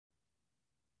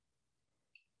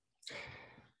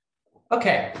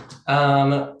Okay,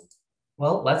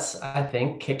 well, let's, I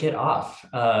think, kick it off.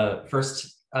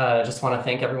 First, just want to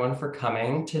thank everyone for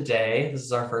coming today. This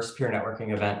is our first peer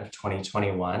networking event of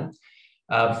 2021.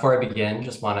 Before I begin,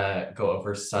 just want to go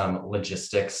over some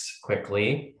logistics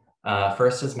quickly.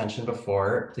 First, as mentioned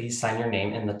before, please sign your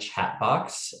name in the chat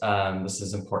box. This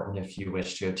is important if you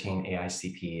wish to obtain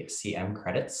AICP CM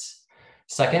credits.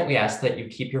 Second, we ask that you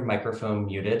keep your microphone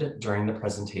muted during the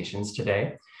presentations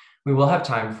today. We will have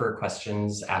time for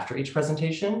questions after each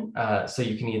presentation, so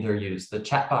you can either use the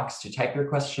chat box to type your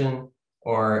question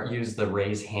or use the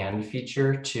raise hand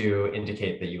feature to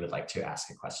indicate that you would like to ask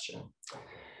a question.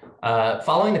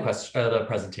 Following the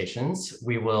presentations,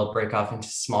 we will break off into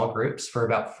small groups for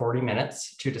about 40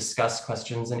 minutes to discuss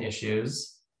questions and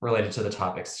issues related to the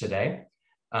topics today.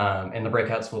 And the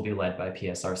breakouts will be led by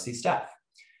PSRC staff.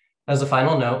 As a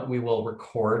final note, we will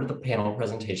record the panel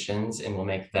presentations and we'll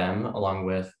make them, along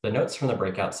with the notes from the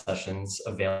breakout sessions,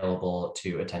 available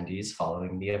to attendees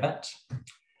following the event.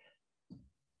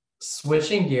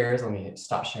 Switching gears, let me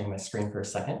stop sharing my screen for a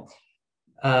second.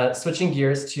 Switching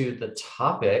gears to the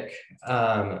topic,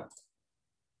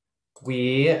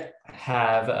 we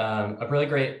have a really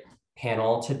great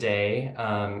panel today.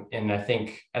 And I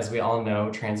think, as we all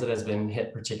know, transit has been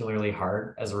hit particularly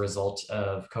hard as a result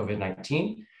of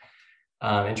COVID-19.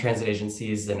 And transit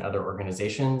agencies and other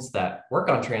organizations that work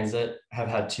on transit have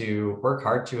had to work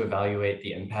hard to evaluate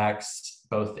the impacts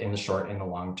both in the short and the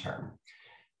long term.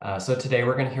 So today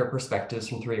we're going to hear perspectives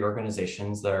from 3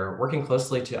 organizations that are working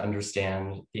closely to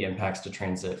understand the impacts to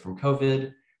transit from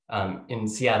COVID in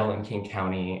Seattle and King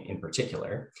County in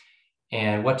particular,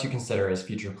 and what to consider as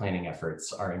future planning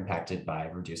efforts are impacted by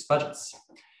reduced budgets.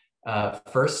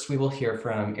 First, we will hear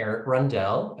from Erik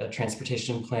Rundell, a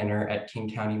transportation planner at King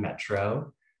County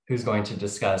Metro, who's going to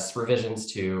discuss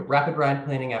revisions to rapid ride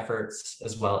planning efforts,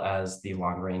 as well as the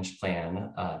long-range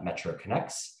plan Metro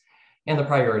Connects, and the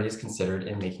priorities considered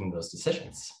in making those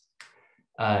decisions.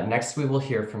 Next, we will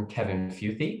hear from Kevin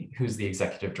Futhey, who's the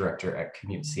executive director at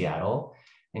Commute Seattle,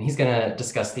 and he's going to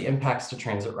discuss the impacts to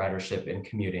transit ridership and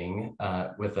commuting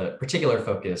with a particular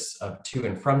focus of to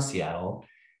and from Seattle,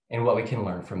 and what we can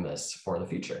learn from this for the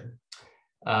future.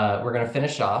 We're going to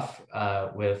finish off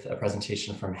with a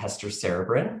presentation from Hester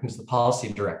Serebrin, who's the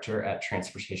policy director at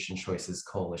Transportation Choices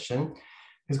Coalition,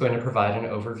 who's going to provide an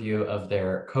overview of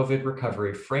their COVID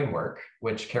recovery framework,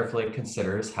 which carefully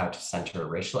considers how to center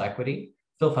racial equity,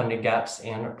 fill funding gaps,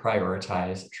 and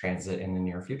prioritize transit in the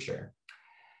near future.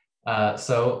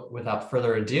 So without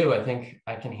further ado, I think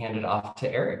I can hand it off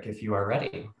to Erik if you are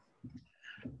ready.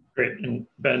 Great. And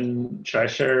Ben, should I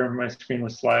share my screen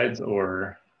with slides,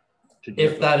 or?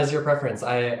 If that is your preference,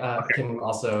 I can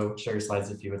also share your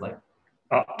slides if you would like.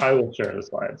 I will share the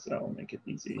slides, so that will make it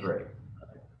easy. Great.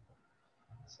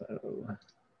 So,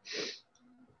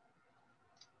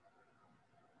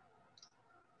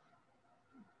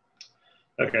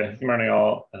 okay, good morning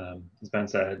all. As Ben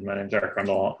said, my name is Erik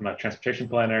Rundell. I'm a transportation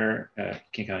planner at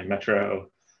King County Metro.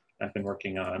 I've been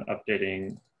working on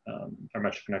updating our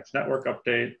Metro Connects network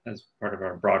update as part of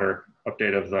our broader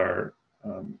update of our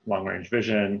long-range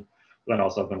vision. Then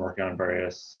also I've been working on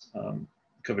various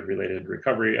COVID-related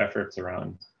recovery efforts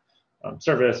around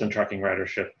service and trucking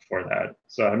ridership before that.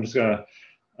 So I'm just going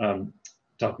to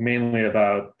talk mainly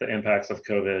about the impacts of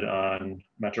COVID on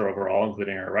Metro overall,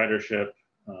 including our ridership,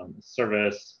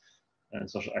 service, and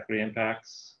social equity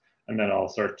impacts. And then I'll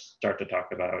start to talk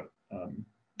about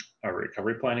our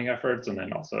recovery planning efforts, and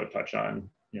then also touch on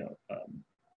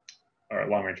our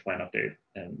long-range plan update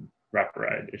and rapid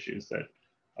ride issues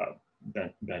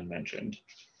that Ben mentioned.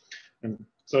 And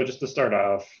so just to start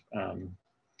off,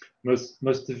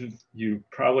 most of you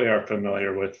probably are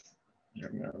familiar with,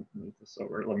 I'm going to move this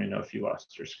over. Let me know if you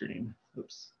lost your screen.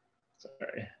 Oops,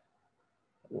 sorry.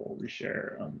 We'll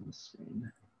reshare on the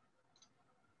screen.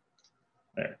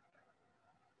 There.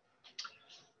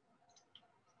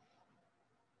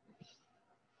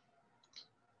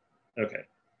 Okay.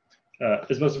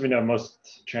 As most of you know,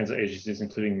 most transit agencies,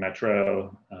 including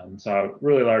Metro, saw a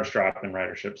really large drop in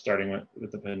ridership starting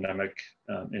with the pandemic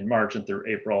in March and through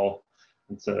April.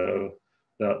 And so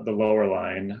the lower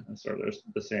line, so there's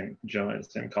generally the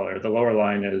same color. The lower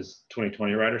line is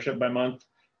 2020 ridership by month,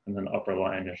 and then the upper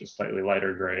line, is just slightly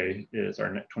lighter gray, is our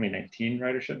 2019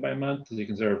 ridership by month. As you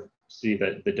can sort of see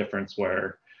that the difference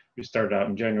where we started out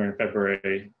in January and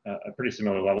February at pretty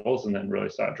similar levels, and then really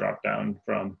saw a drop down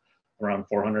from around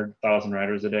 400,000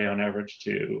 riders a day on average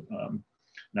to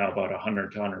now about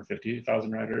 100 to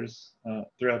 150,000 riders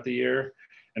throughout the year,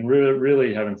 and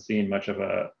really haven't seen much of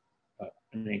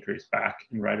an increase back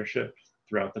in ridership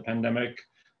throughout the pandemic.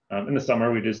 In the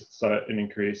summer, we just saw an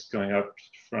increase going up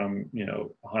from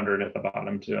 100 at the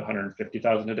bottom to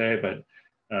 150,000 a day. But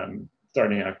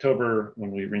starting in October,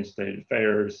 when we reinstated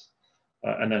fares,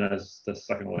 and then as the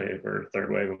second wave or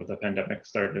third wave of the pandemic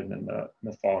started in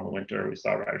the fall and the winter, we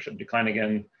saw ridership decline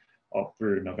again all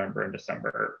through November and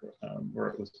December, where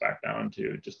it was back down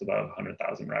to just above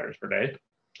 100,000 riders per day.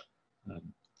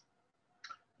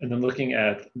 And then looking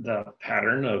at the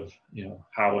pattern of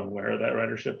how and where that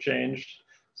ridership changed.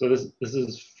 So this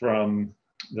is from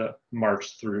the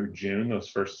March through June, those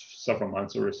first several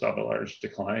months where we saw the large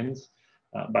declines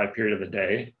by period of the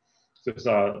day. So we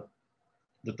saw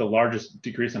that the largest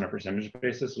decrease on a percentage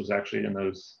basis was actually in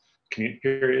those commute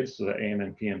periods, so the AM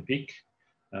and PM peak.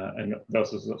 And we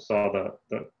also saw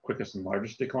the quickest and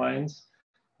largest declines.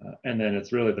 And then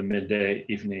it's really the midday,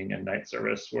 evening, and night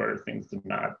service where things did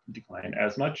not decline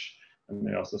as much. And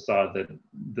we also saw that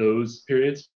those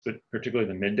periods, but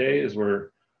particularly the midday, is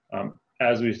where,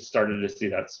 as we started to see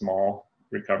that small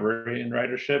recovery in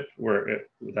ridership, where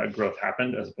that growth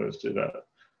happened, as opposed to the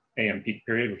AM peak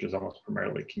period, which is almost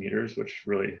primarily commuters, which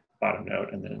really bottomed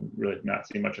out and then really did not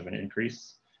see much of an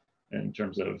increase in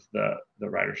terms of the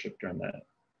ridership during that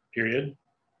period.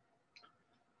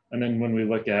 And then when we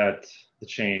look at the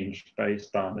change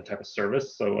based on the type of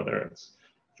service, so whether it's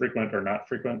frequent or not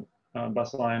frequent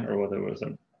bus line, or whether it was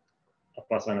a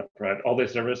bus line that provided all-day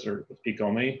service or peak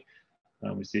only,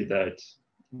 we see that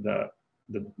the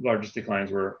largest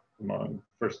declines were among,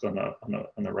 first on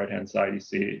the right-hand side, you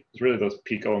see it's really those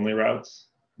peak only routes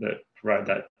that provide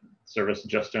that service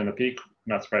just during the peak.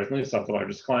 Not surprisingly, saw the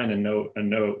largest decline and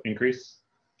no increase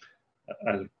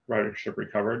as ridership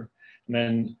recovered. And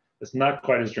then it's not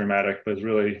quite as dramatic, but it's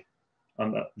really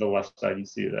on the left side, you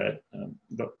see that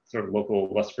the sort of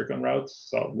local, less frequent routes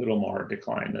saw a little more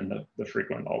decline than the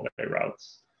frequent all-day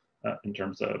routes in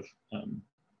terms of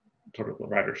total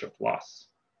ridership loss.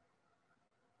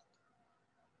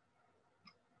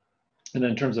 And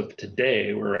then in terms of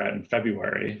today, we're at in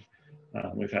February,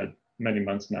 we've had many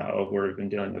months now where we've been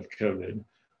dealing with COVID.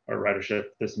 Our ridership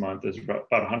this month is about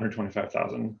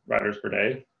 125,000 riders per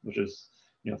day, which is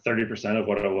 30% of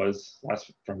what it was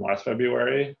from last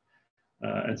February.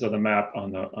 And so the map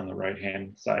on the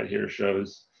right-hand side here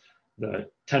shows the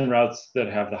 10 routes that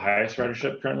have the highest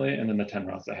ridership currently, and then the 10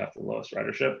 routes that have the lowest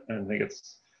ridership. And I think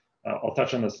it's, I'll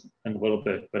touch on this in a little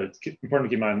bit, but it's important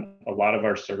to keep in mind a lot of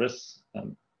our service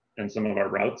and some of our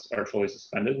routes are fully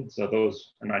suspended. So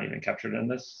those are not even captured in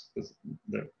this because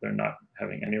they're not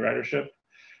having any ridership.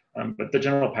 But the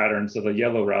general pattern, so the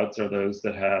yellow routes are those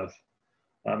that have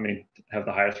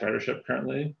the highest ridership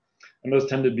currently. And those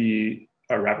tend to be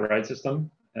a rapid ride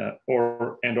system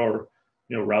or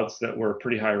routes that were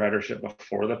pretty high ridership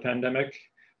before the pandemic,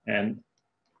 and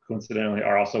coincidentally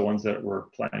are also ones that we're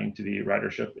planning to be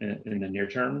ridership in the near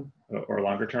term or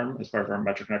longer term as part of our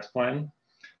Metro Connects plan.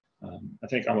 I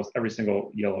think almost every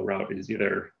single yellow route is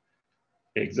either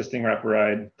an existing rapid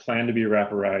ride, planned to be a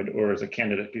rapid ride, or is a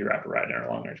candidate to be a rapid ride in our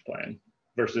long range plan,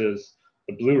 versus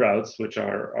the blue routes, which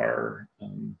are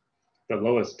the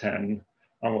lowest 10,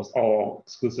 almost all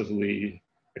exclusively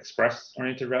express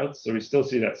oriented routes. So we still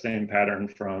see that same pattern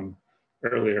from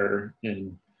earlier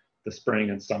in the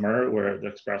spring and summer, where the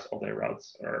express all day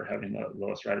routes are having the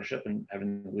lowest ridership and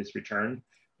having the least return.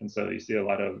 And so you see a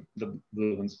lot of the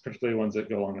blue ones, particularly ones that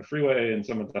go along the freeway, and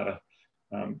some of the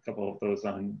couple of those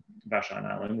on Vashon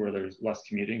Island where there's less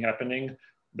commuting happening,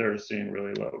 they're seeing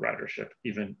really low ridership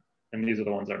even, and these are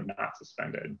the ones that are not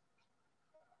suspended.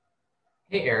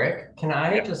 Hey, Eric, can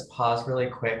I just pause really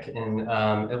quick? And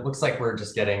it looks like we're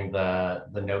just getting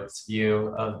the notes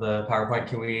view of the PowerPoint.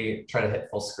 Can we try to hit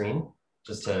full screen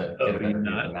just to get a better view of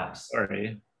the maps?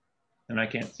 Sorry, and I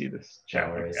can't see this chat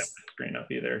screen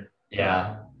up either.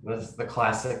 Yeah, this is the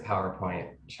classic PowerPoint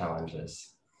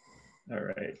challenges. All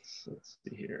right, so let's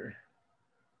see here.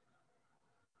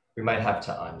 We might have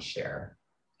to unshare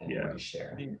and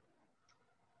reshare.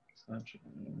 It's not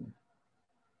showing.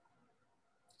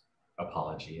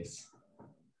 Apologies.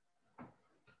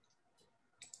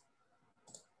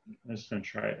 I'm just gonna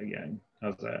try it again.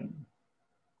 How's that?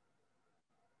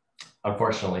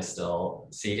 Unfortunately, still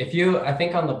see. If you, I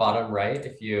think on the bottom right,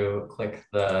 if you click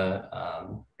the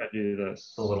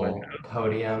little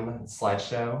podium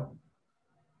slideshow.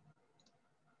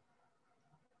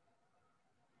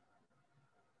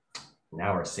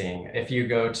 Now we're seeing, if you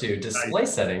go to display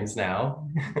settings now,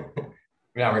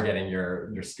 now we're getting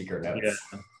your speaker notes.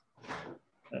 Yeah.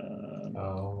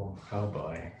 Oh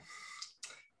boy.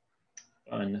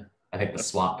 Fun. I think the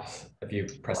swap, if you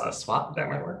press the swap, that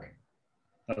might work.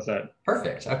 How's that?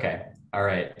 Perfect. Okay. All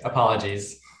right.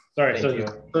 Apologies. Sorry.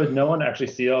 So no one actually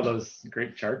see all those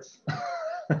great charts?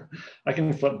 I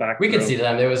can flip back. We could see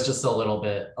them. It was just a little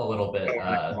bit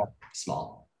Oh,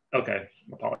 small. Okay,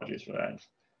 apologies for that.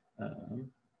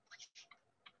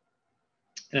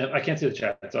 And I can't see the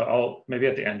chat, so maybe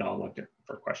at the end I'll look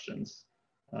for questions,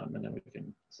 and then we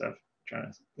can sort of try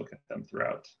to look at them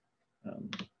throughout.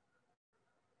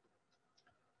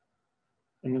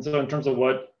 And then so in terms of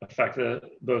what affected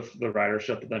both the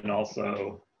ridership, but then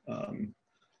also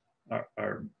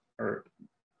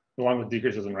along with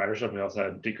decreases in ridership, we also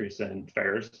had decrease in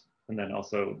fares and then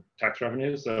also tax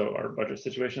revenues. So our budget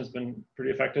situation has been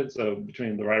pretty affected. So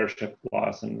between the ridership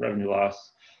loss and revenue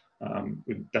loss,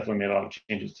 we've definitely made a lot of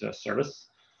changes to service.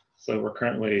 So we're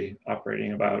currently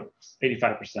operating about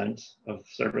 85% of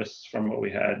service from what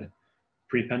we had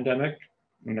pre-pandemic.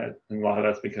 And a lot of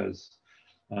that's because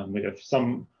we have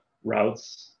some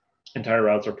routes, entire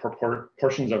routes or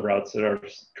portions of routes that are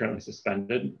currently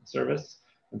suspended service.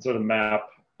 And so the map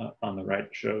on the right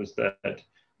shows that,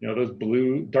 those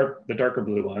the darker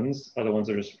blue ones are the ones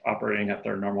that are just operating at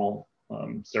their normal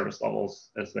service levels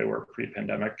as they were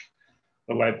pre-pandemic.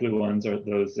 The light blue ones are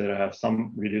those that have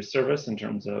some reduced service in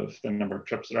terms of the number of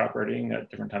trips they're operating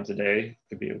at different times of day. It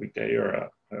could be a weekday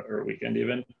or a weekend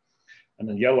even. And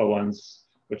then yellow ones,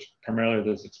 which primarily are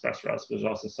those express routes, but there's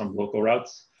also some local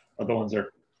routes, are the ones that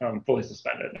are fully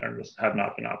suspended and just have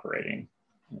not been operating.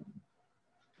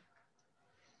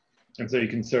 And so you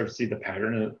can sort of see the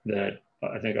pattern that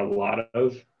I think a lot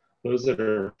of those that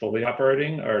are fully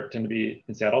operating tend to be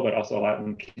in Seattle, but also a lot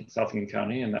in South King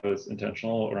County, and that was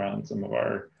intentional around some of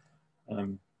our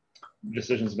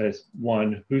decisions based.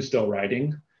 One, who's still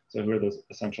riding? So who are those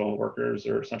essential workers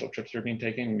or essential trips that are being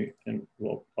taken? And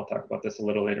I'll talk about this a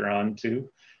little later on too.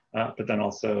 But then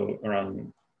also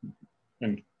around,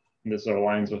 and this sort of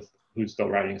aligns with who's still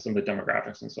riding, some of the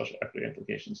demographics and social equity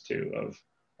implications too of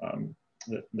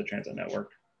the transit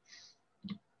network.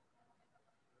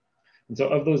 And so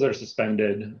of those that are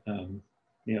suspended,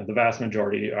 the vast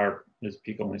majority is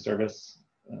peak only service.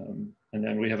 And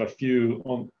then we have a few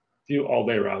all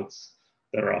day routes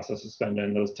that are also suspended,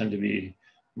 and those tend to be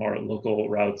more local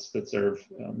routes that serve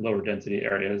lower density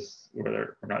areas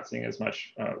where we're not seeing as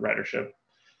much ridership.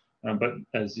 But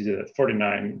as you did at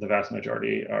 49, the vast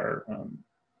majority are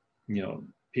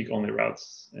peak only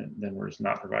routes, and then we're just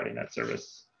not providing that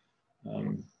service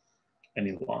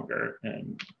any longer,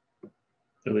 and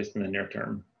at least in the near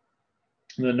term.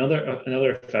 And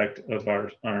another effect of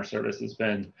on our service has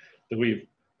been that we've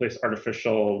placed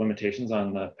artificial limitations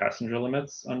on the passenger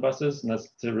limits on buses, and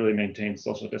that's to really maintain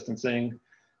social distancing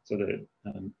so that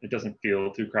it doesn't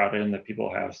feel too crowded and that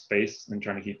people have space, and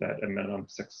trying to keep that at minimum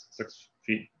 6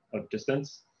 feet of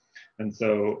distance. And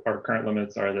so our current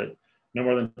limits are that no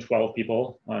more than 12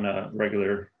 people on a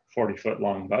regular 40-foot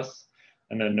long bus,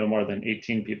 and then no more than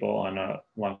 18 people on a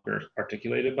longer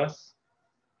articulated bus.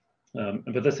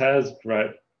 But this has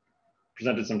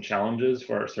presented some challenges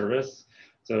for our service.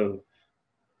 So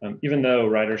even though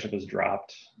ridership has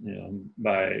dropped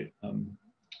by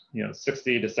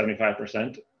 60 to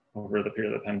 75% over the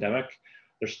period of the pandemic,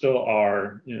 there still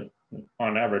are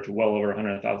on average well over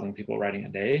 100,000 people riding a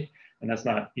day, and that's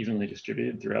not evenly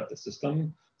distributed throughout the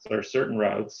system. So there are certain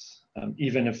routes,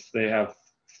 even if they have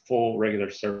full regular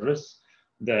service,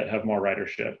 that have more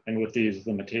ridership. And with these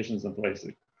limitations in place,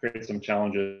 it creates some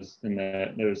challenges in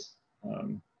that there's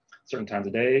certain times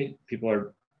of day,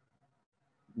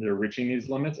 they're reaching these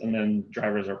limits, and then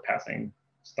drivers are passing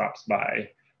stops by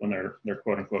when they're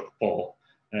quote unquote full.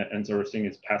 And so we're seeing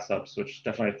these pass ups, which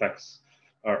definitely affects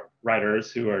our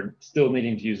riders who are still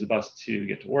needing to use the bus to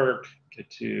get to work, get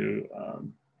to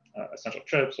essential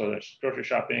trips, whether it's grocery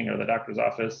shopping or the doctor's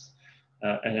office.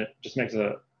 And it just makes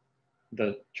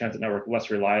the transit network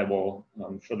less reliable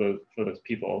for those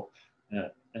people.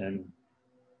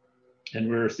 And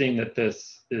we're seeing that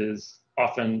this is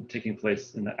often taking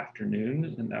place in the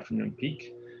afternoon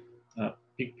peak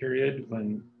period,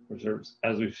 when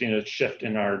as we've seen a shift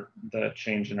in the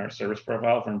change in our service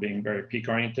profile from being very peak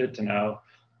oriented to now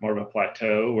more of a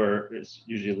plateau, where it's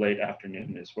usually late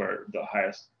afternoon is where the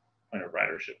highest kind of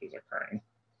ridership is occurring.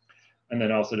 And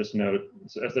then also just note,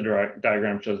 so as the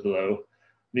diagram shows below,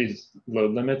 these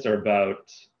load limits are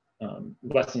about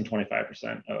less than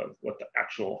 25% of what the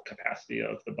actual capacity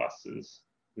of the buses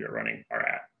we are running are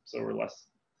at. So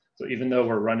so even though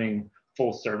we're running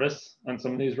full service on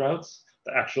some of these routes,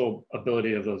 the actual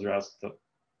ability of those routes to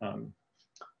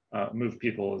move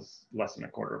people is less than a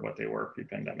quarter of what they were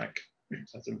pre-pandemic. So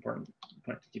that's an important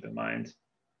point to keep in mind.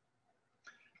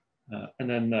 And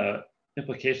then the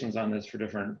implications on this for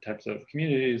different types of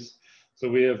communities. So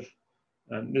we have,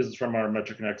 this is from our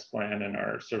MetroConnects plan and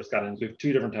our service guidelines. We have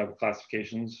 2 different types of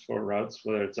classifications for routes,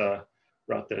 whether it's a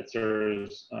route that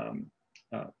serves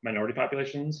minority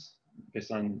populations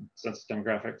based on census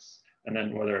demographics, and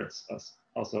then whether it's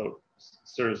also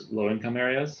serves low-income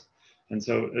areas. And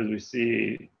so as we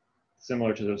see,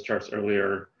 similar to those charts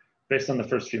earlier, based on the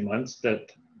first few months,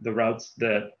 that the routes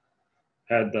that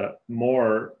had a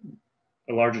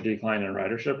larger decline in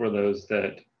ridership were those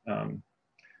that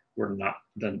were not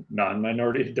the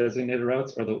non-minority designated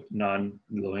routes or the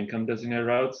non-low-income designated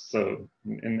routes. So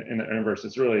in the inverse,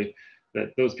 it's really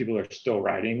that those people are still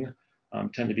riding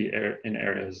tend to be in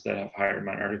areas that have higher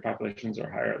minority populations or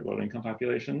higher low-income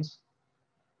populations.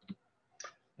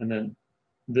 And then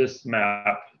this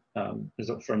map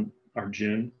is from our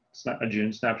June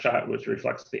snapshot, which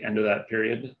reflects the end of that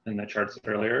period in the charts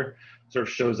earlier, sort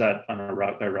of shows that on a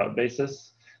route by route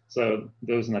basis. So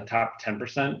those in the top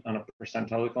 10% on a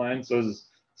percentile decline. So this is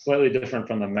slightly different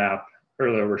from the map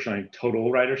earlier. We're showing total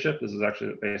ridership. This is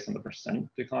actually based on the percent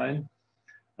decline.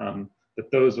 But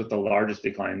those with the largest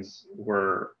declines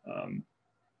were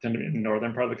tend to be in the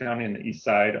northern part of the county and the east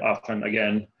side, often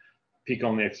again, peak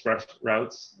only express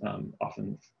routes,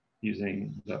 often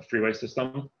using the freeway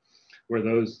system, where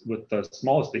those with the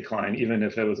smallest decline, even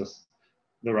if it was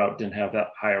the route didn't have that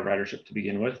higher ridership to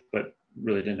begin with, but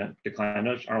really didn't decline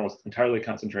much, are almost entirely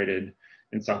concentrated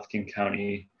in South King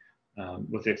County,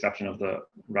 with the exception of the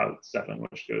Route 7,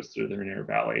 which goes through the Rainier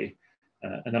Valley.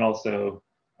 And then also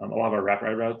a lot of our rapid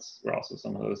ride routes were also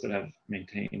some of those that have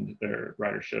maintained their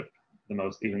ridership the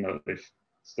most, even though they've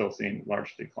still seen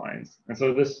large declines. And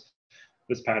so this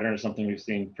pattern is something we've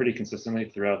seen pretty consistently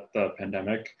throughout the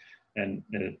pandemic, and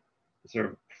it sort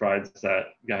of provides that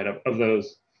guide of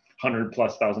those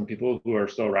 100,000+ people who are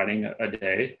still riding a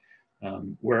day.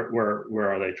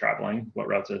 Where are they traveling? What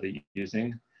routes are they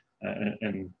using?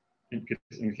 And it gives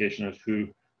an indication of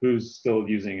who's still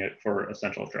using it for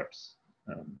essential trips.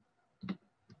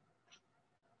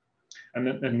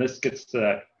 And this gets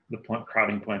to the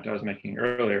crowding point I was making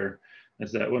earlier,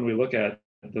 is that when we look at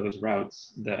those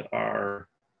routes that are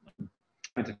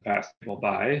trying to pass people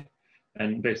by,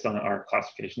 and based on our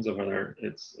classifications of whether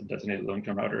it's a designated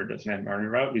low-income route or a designated minority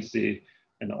route, we see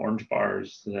in the orange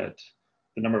bars that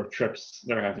the number of trips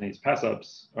that are having these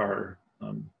pass-ups are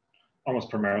almost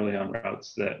primarily on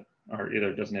routes that are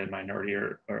either designated minority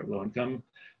or low income.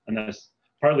 And that's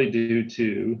partly due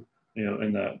to,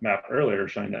 in the map earlier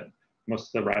showing that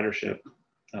most of the ridership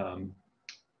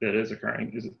that is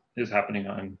occurring is happening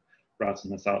on routes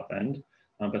in the south end.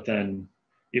 But then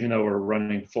even though we're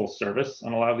running full service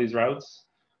on a lot of these routes,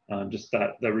 just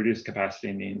that the reduced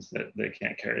capacity means that they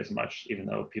can't carry as much, even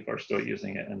though people are still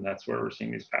using it. And that's where we're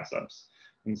seeing these pass-ups.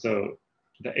 And so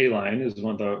the A line is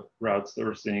one of the routes that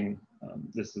we're seeing.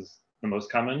 This is the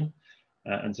most common.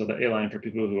 And so the A line, for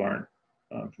people who aren't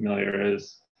familiar,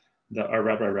 is our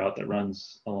rapid route that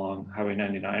runs along Highway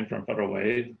 99 from Federal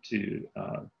Way to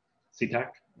SeaTac,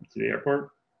 to the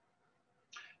airport.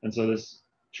 And so this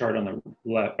chart on the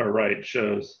left or right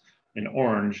shows in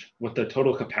orange what the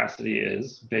total capacity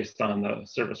is based on the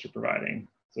service we're providing.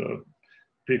 So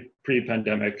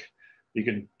pre-pandemic, you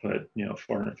could put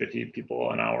 450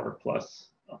 people an hour plus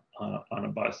on a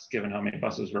bus, given how many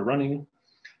buses we're running.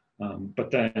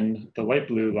 But then the light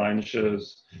blue line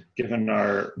shows, given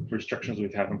our restrictions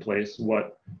we've had in place,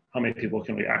 how many people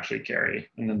can we actually carry?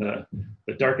 And then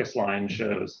the darkest line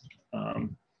shows,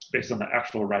 based on the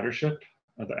actual ridership,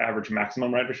 the average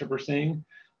maximum ridership we're seeing.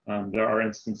 There are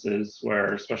instances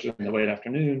where, especially in the late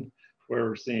afternoon, where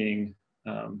we're seeing,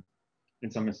 in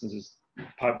some instances,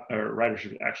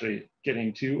 ridership actually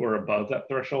getting to or above that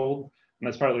threshold. And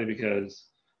that's partly because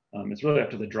it's really up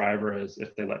to the driver as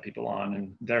if they let people on,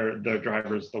 and the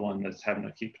driver is the one that's having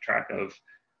to keep track of,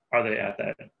 are they at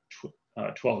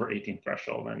that 12 or 18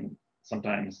 threshold? And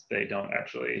sometimes they don't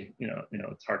actually,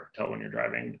 it's hard to tell when you're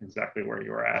driving exactly where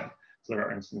you're at. So there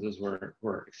are instances where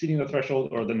we're exceeding the threshold,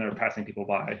 or then they're passing people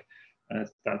by, and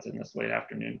that's in this late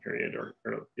afternoon period or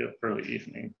early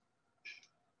evening.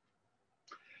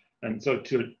 And so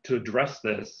to address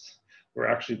this, we're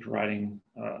actually providing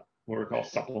what we call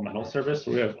supplemental service.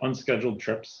 We have unscheduled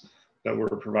trips that we're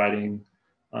providing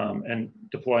and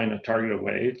deploying a targeted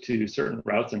way to certain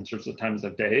routes and sorts of times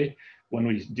of day when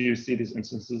we do see these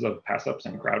instances of pass-ups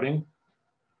and crowding.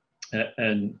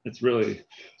 And it's really,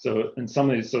 so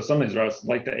some of these routes,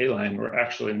 like the A line, we're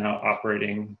actually now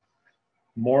operating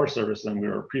more service than we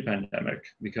were pre-pandemic,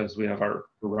 because we're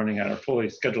running at a fully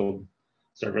scheduled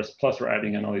service, plus we're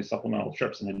adding in all these supplemental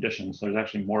trips in addition. So there's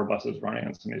actually more buses running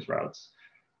on some of these routes.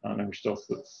 And we're still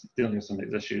dealing with some of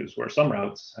these issues where some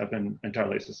routes have been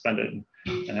entirely suspended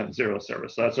and have zero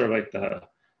service. So that's sort of like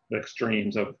the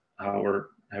extremes of how we're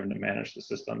having to manage the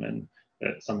system. And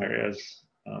that some areas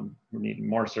we need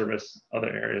more service. Other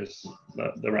areas,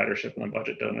 the ridership and the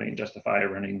budget don't even justify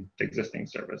running the existing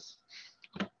service.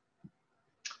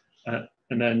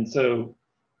 And then, so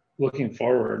looking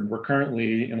forward, we're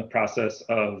currently in the process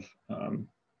of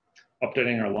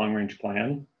updating our long-range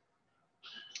plan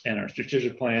and our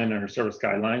strategic plan and our service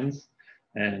guidelines.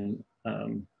 And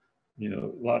you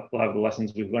know, a lot of the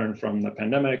lessons we've learned from the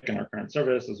pandemic and our current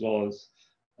service, as well as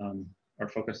our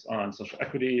focus on social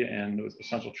equity and those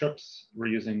essential trips, we're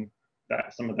using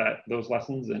those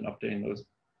lessons and updating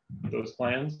those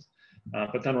plans.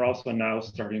 But then we're also now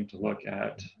starting to look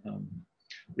at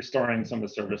restoring some of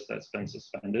the service that's been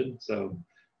suspended. So,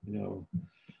 you know,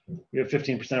 we have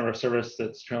 15% of our service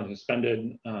that's currently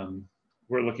suspended.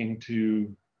 We're looking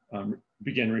to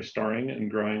begin restoring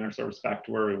and growing our service back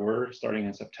to where we were starting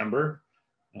in September.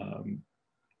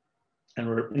 And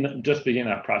we're just beginning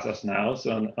that process now.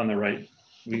 So on the right,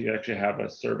 we actually have a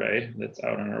survey that's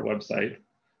out on our website,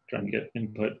 trying to get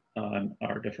input on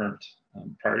our different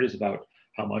priorities about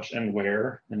how much and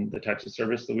where and the types of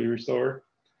service that we restore.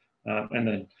 And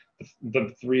then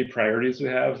the three priorities we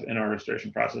have in our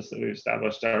restoration process that we've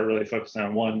established are really focused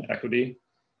on one, equity.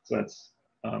 So that's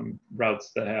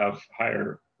routes that have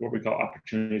higher, what we call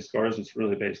opportunity scores. It's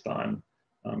really based on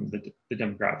the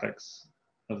demographics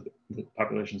of the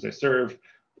populations they serve.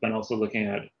 Then also looking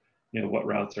at, you know, what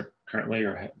routes are currently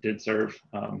or did serve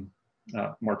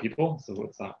more people. So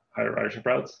what's the higher ridership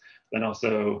routes? Then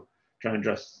also trying to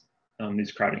address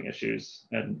these crowding issues.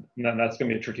 And then that's going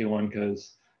to be a tricky one,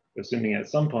 because assuming at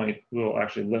some point we'll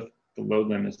actually lift the load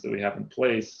limits that we have in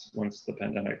place once the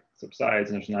pandemic subsides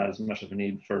and there's not as much of a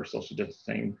need for social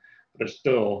distancing, but there's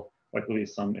still likely be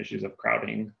some issues of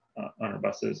crowding on our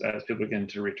buses as people begin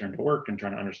to return to work, and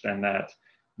trying to understand that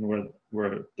and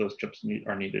where those trips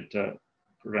are needed to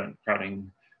prevent crowding,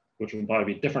 which will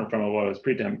probably be different from what was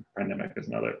pre-pandemic, is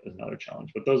another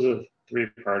challenge. But those are the three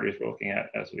priorities we're looking at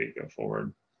as we go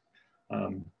forward.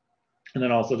 And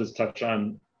then also just touch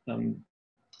on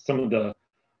some of the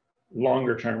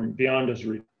longer term, beyond just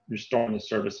restoring the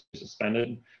service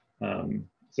suspended, some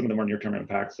of the more near-term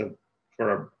impacts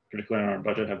particularly on our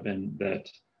budget, have been that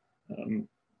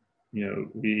you know,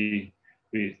 we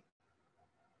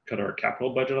cut our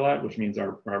capital budget a lot, which means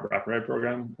our rapid ride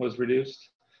program was reduced.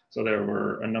 So there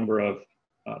were a number of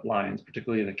lines,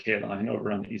 particularly the K line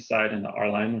over on the east side, and the R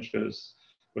line, which is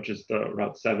the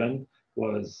Route 7,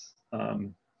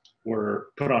 were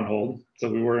put on hold. So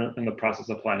we were in the process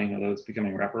of planning of those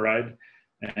becoming rapid ride,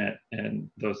 and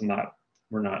those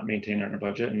were not maintained in our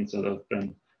budget, and so they've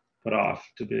been put off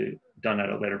to be done at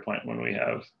a later point when we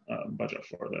have budget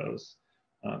for those.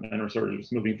 And we're sort of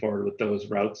just moving forward with those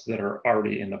routes that are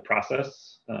already in the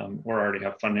process or already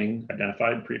have funding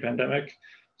identified pre-pandemic.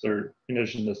 So in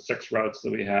addition to 6 routes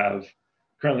that we have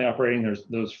currently operating,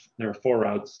 there are 4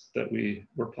 routes that we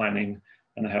were planning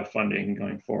and have funding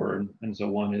going forward. And so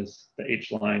one is the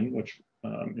H line, which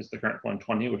is the current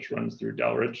 120, which runs through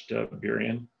Delridge to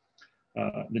Burien.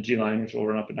 The G line, which will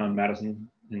run up and down Madison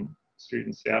Street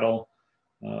in Seattle.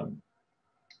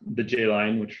 The J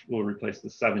line, which will replace the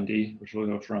 70, which will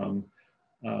go from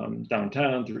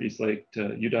downtown through Eastlake to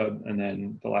UW. And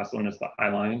then the last one is the I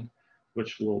line,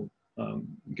 which will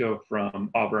go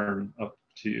from Auburn up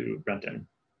to Renton.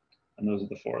 And those are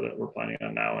the 4 that we're planning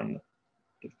on now. And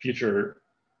the future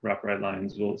rapid ride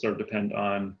lines will sort of depend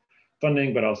on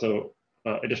funding, but also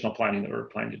additional planning that we're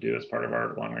planning to do as part of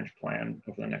our long range plan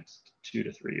over the next 2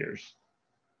 to 3 years.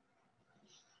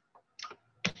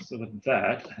 So with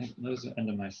that, I think those are the end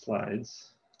of my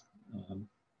slides. I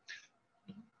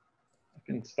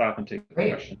can stop and take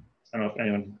questions. I don't know if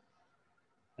anyone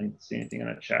can see anything in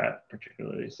the chat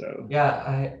particularly, so.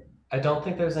 Yeah, I don't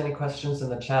think there's any questions in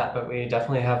the chat, but we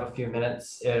definitely have a few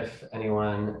minutes if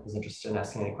anyone is interested in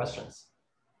asking any questions.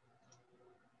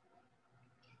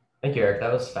 Thank you, Eric.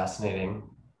 That was fascinating.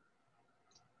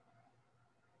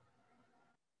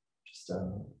 Just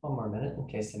one more minute in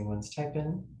case anyone's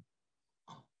typing.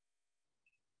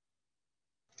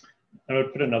 I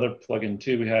would put another plugin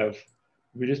too.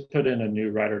 We just put in a new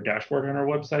rider dashboard on our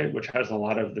website, which has a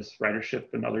lot of this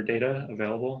ridership and other data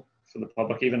available for the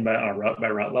public, even by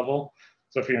route level.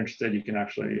 So if you're interested, you can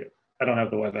actually, I don't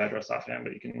have the web address offhand,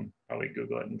 but you can probably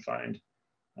Google it and find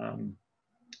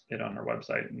it on our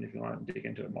website, and if you want to dig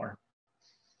into it more.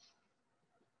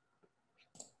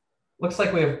 Looks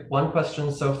like we have one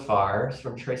question so far. It's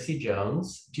from Tracy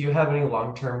Jones. Do you have any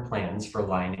long-term plans for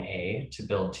Line A to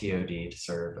build TOD to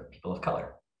serve people of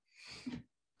color?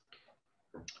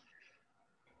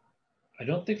 I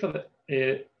don't think for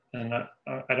it, and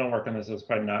I don't work on this, so it's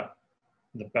probably not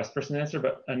the best person to answer,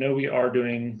 but I know we are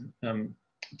doing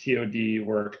TOD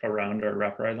work around our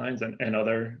rapid ride lines and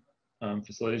other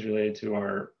facilities related to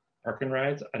our park and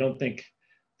rides. I don't think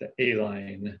the A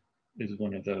line is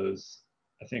one of those.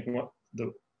 I think what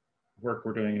the work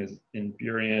we're doing is in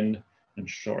Burien and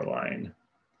Shoreline,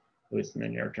 at least in the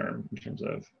near term, in terms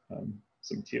of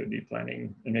some TOD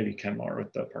planning, and maybe Kenmore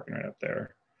with the park and ride up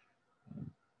there.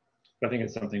 But I think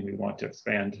it's something we want to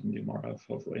expand and do more of,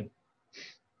 hopefully.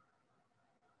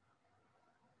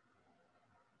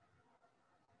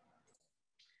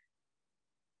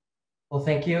 Well,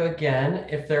 thank you again.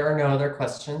 If there are no other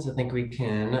questions, I think we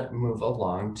can move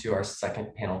along to our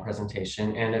second panel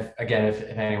presentation. And if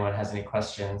anyone has any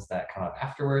questions that come up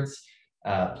afterwards,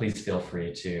 please feel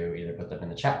free to either put them in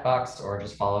the chat box or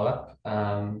just follow up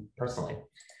personally.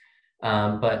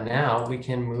 But now we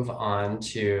can move on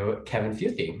to Kevin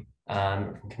Futhey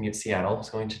from Commute Seattle, who's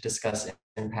going to discuss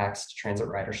impacts to transit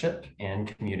ridership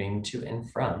and commuting to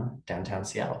and from downtown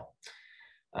Seattle.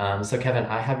 So Kevin,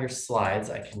 I have your slides.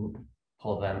 I can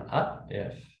pull them up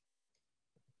if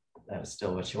that is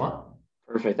still what you want.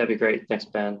 Perfect, that'd be great. Thanks,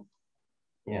 Ben.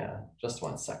 Yeah, just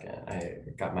one second. I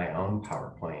got my own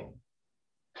PowerPoint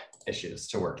issues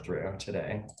to work through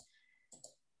today.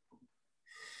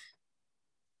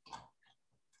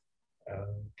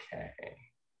 Okay.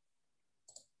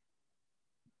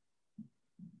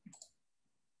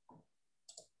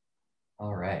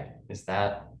 All right, is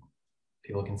that,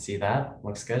 people can see that?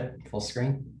 Looks good, full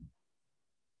screen?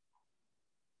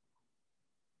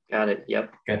 Got it,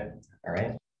 yep. Good, all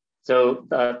right. So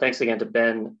thanks again to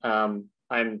Ben.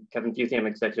 I'm Kevin Futhey, I'm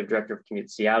Executive Director of Commute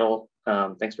Seattle.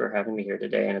 Thanks for having me here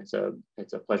today, and it's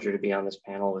a pleasure to be on this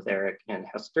panel with Erik and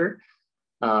Hester,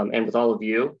 and with all of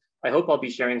you. I hope I'll be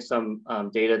sharing some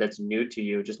data that's new to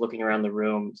you. Just looking around the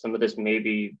room, some of this may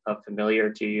be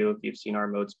familiar to you if you've seen our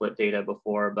mode split data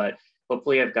before, but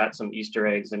hopefully I've got some Easter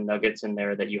eggs and nuggets in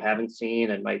there that you haven't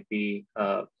seen and might be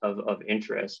of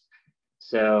interest.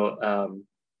 So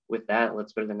with that,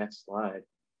 let's go to the next slide.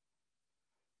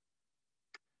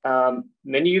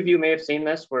 Many of you may have seen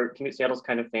this, where Commute Seattle is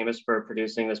kind of famous for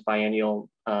producing this biennial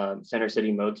center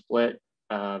city mode split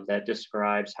that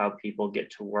describes how people get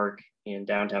to work in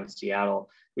downtown Seattle.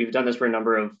 We've done this for a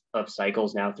number of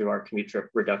cycles now through our commute trip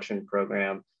reduction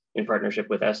program in partnership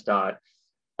with SDOT.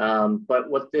 But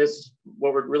what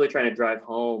we're really trying to drive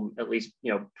home, at least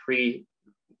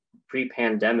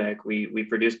pre-pandemic, we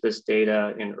produced this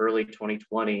data in early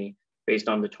 2020 based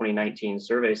on the 2019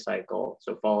 survey cycle.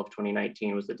 So fall of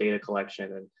 2019 was the data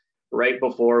collection, and right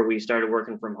before we started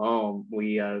working from home,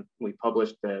 we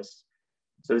published this.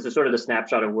 So this is sort of the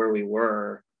snapshot of where we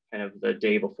were kind of the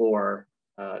day before,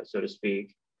 so to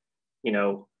speak.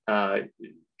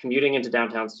 Commuting into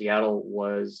downtown Seattle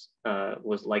was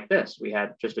like this. We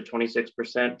had just a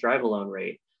 26% drive alone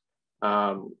rate.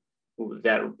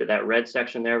 That red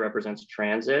section there represents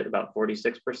transit, about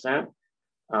 46%.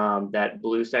 That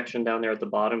blue section down there at the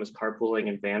bottom is carpooling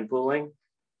and van pooling.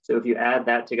 So if you add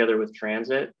that together with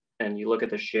transit and you look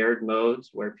at the shared modes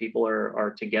where people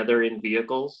are together in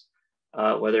vehicles,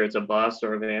 whether it's a bus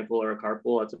or a van pool or a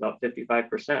carpool, it's about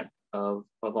 55% of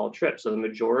all trips. So the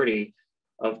majority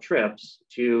of trips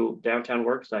to downtown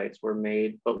work sites were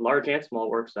made, but large and small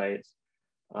work sites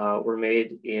were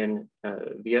made in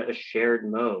via a shared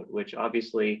mode, which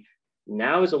obviously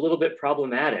now is a little bit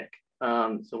problematic.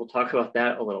 So we'll talk about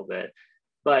that a little bit.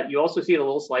 But you also see the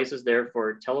little slices there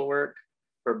for telework,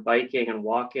 for biking and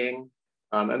walking.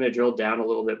 I'm going to drill down a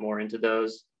little bit more into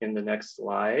those in the next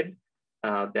slide.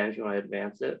 Ben, if you want to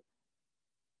advance it.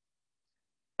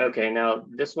 Okay, now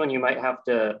this one you might have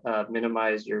to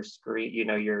minimize your screen,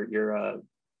 your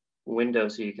window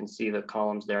so you can see the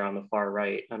columns there on the far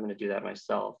right. I'm going to do that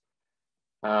myself.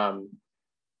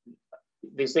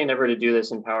 They say never to do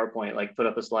this in PowerPoint, like put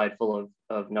up a slide full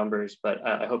of numbers, but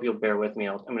I hope you'll bear with me.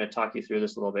 I'm going to talk you through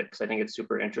this a little bit because I think it's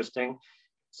super interesting.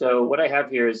 So what I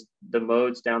have here is the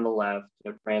modes down the left,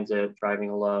 transit, driving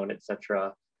alone,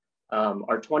 etc.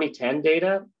 Our 2010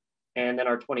 data and then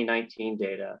our 2019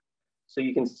 data. So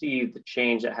you can see the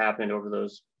change that happened over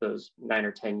those 9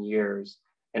 or 10 years.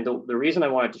 And the reason I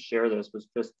wanted to share this was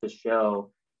just to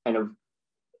show kind of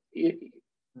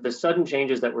the sudden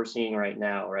changes that we're seeing right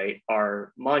now, right,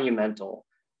 are monumental.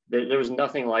 There was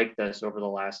nothing like this over the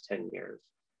last 10 years.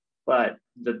 But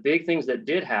the big things that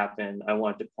did happen, I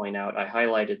wanted to point out, I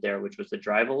highlighted there, which was the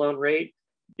drive alone rate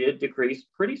did decrease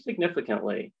pretty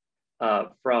significantly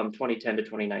from 2010 to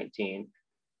 2019.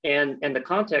 And the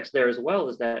context there as well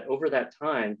is that over that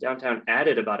time, downtown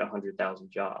added about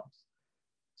 100,000 jobs.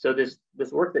 So this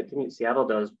work that Commute Seattle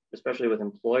does, especially with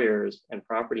employers and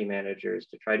property managers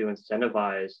to try to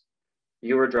incentivize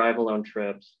fewer drive alone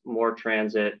trips, more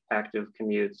transit, active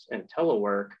commutes, and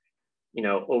telework,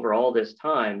 over all this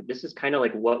time, this is kind of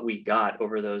like what we got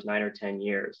over those 9 or 10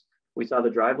 years. We saw the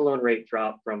drive alone rate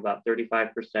drop from about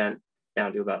 35%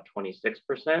 down to about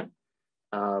 26%.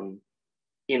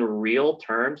 In real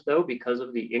terms, though, because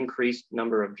of the increased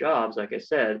number of jobs, like I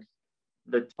said,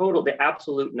 the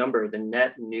absolute number, the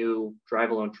net new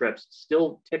drive alone trips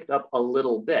still ticked up a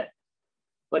little bit.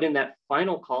 But in that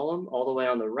final column, all the way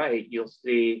on the right, you'll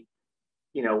see,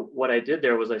 what I did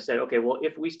there was I said, okay, well,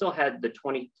 if we still had the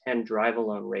 2010 drive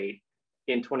alone rate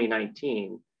in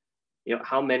 2019,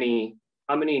 how many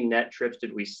net trips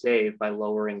did we save by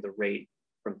lowering the rate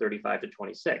from 35 to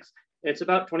 26? And it's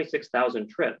about 26,000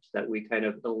 trips that we kind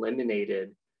of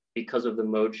eliminated because of the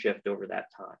mode shift over that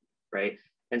time, right?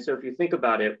 And so if you think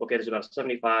about it, okay, there's about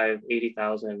 75,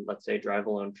 80,000, let's say, drive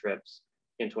alone trips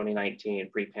in 2019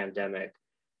 pre-pandemic.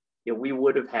 We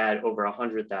would have had over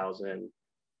 100,000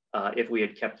 if we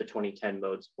had kept the 2010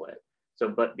 mode split. So,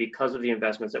 but because of the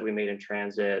investments that we made in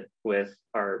transit with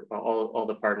all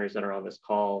the partners that are on this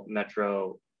call,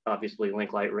 Metro, obviously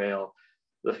Link Light Rail,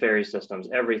 the ferry systems,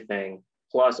 everything,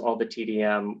 plus all the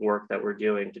TDM work that we're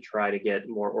doing to try to get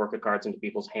more Orca cards into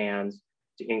people's hands,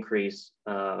 to increase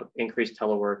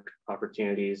telework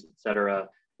opportunities, et cetera,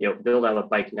 build out a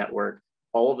bike network.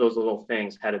 All of those little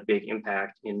things had a big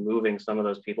impact in moving some of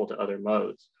those people to other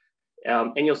modes.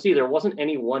 And you'll see there wasn't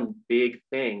any one big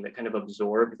thing that kind of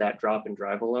absorbed that drop in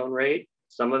drive alone rate.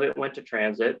 Some of it went to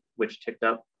transit, which ticked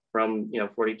up from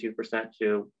 42%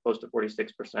 to close to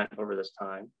 46% over this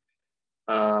time.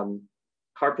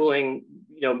 Carpooling,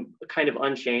 kind of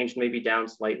unchanged, maybe down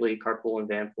slightly. Carpool and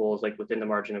vanpool is like within the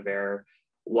margin of error.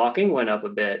 Walking went up a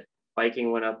bit,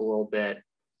 biking went up a little bit.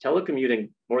 Telecommuting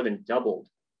more than doubled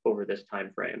over this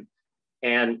time frame.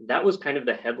 And that was kind of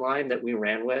the headline that we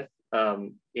ran with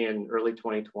in early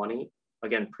 2020,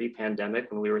 again,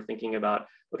 pre-pandemic, when we were thinking about,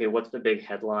 okay, what's the big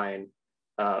headline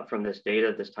from this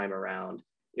data this time around?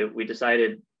 We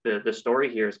decided the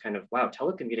story here is kind of, wow,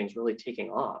 telecommuting is really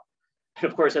taking off. And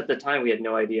of course, at the time, we had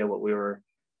no idea what we were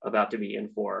about to be in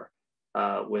for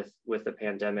with the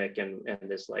pandemic and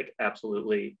this like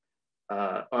absolutely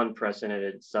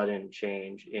unprecedented sudden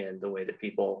change in the way that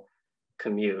people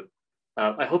commute.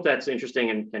 I hope that's interesting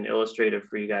and illustrative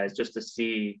for you guys, just to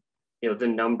see, the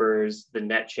numbers, the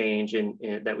net change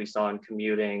in that we saw in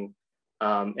commuting,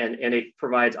 and it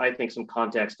provides, I think, some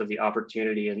context of the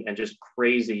opportunity and just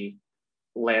crazy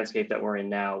landscape that we're in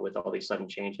now with all these sudden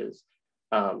changes.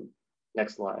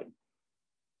 Next slide.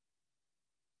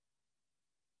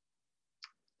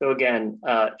 So again,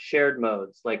 shared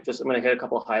modes, like I'm gonna hit a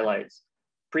couple of highlights.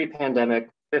 Pre-pandemic,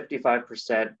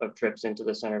 55% of trips into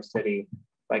the center city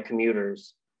by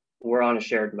commuters were on a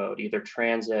shared mode, either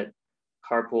transit,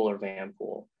 carpool, or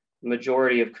vanpool.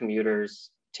 Majority of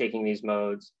commuters taking these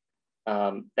modes,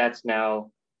 that's now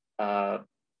a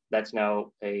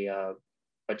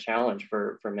challenge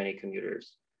for many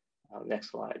commuters. Next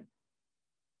slide.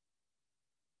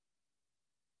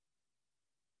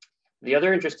 The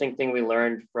other interesting thing we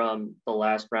learned from the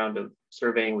last round of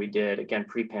surveying we did, again,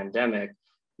 pre-pandemic,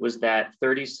 was that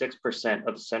 36%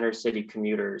 of center city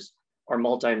commuters are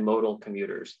multimodal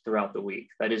commuters throughout the week.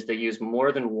 That is, they use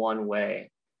more than one way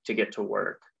to get to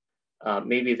work.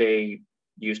 Maybe they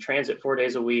use transit 4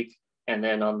 days a week, and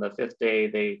then on the 5th day,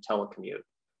 they telecommute,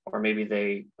 or maybe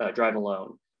they drive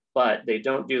alone, but they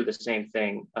don't do the same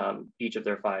thing each of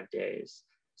their 5 days.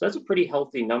 So that's a pretty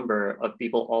healthy number of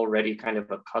people already kind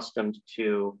of accustomed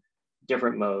to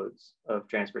different modes of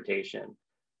transportation.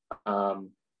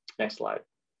 Next slide.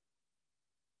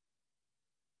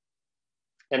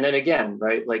 And then again,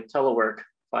 right, like telework,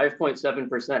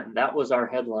 5.7%, that was our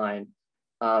headline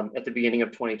at the beginning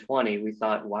of 2020. We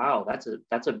thought, wow,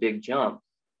 that's a big jump.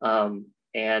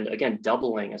 And again,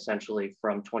 doubling essentially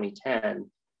from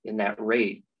 2010 in that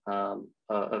rate of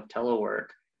telework.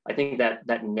 I think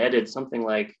that netted something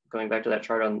like, going back to that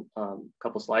chart on a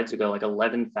couple slides ago, like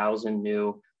 11,000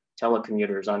 new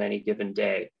telecommuters on any given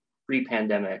day,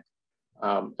 pre-pandemic,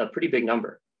 a pretty big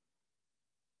number.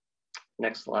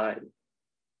 Next slide.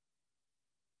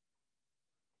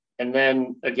 And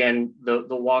then again, the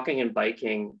walking and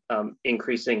biking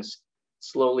increasing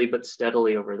slowly but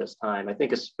steadily over this time. I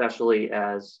think especially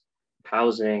as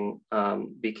housing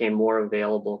became more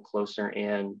available closer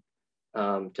in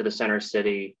to the center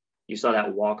city, you saw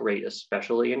that walk rate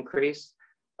especially increase.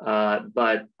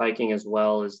 But biking as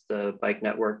well, as the bike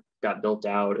network got built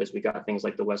out, as we got things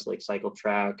like the Westlake Cycle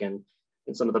Track and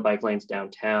some of the bike lanes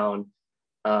downtown,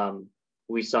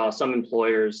 we saw some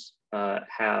employers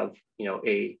have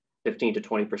a 15 to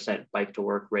 20% bike to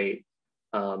work rate,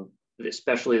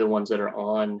 especially the ones that are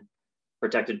on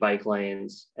protected bike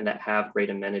lanes and that have great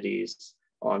amenities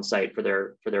on site for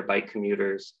their bike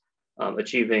commuters,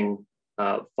 achieving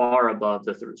far above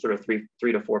the sort of 3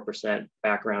 to 4%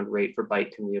 background rate for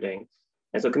bike commuting.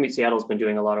 And so Commute Seattle has been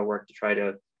doing a lot of work to try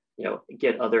to,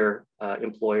 get other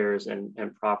employers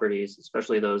and properties,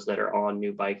 especially those that are on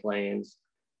new bike lanes,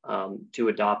 to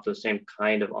adopt those same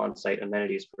kind of on-site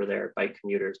amenities for their bike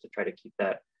commuters to try to keep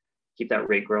that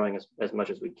rate growing as much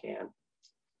as we can.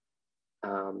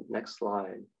 Next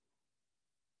slide.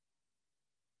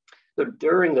 So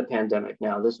during the pandemic,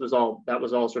 now that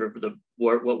was all sort of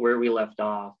where we left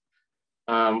off.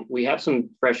 We have some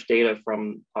fresh data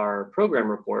from our program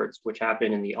reports, which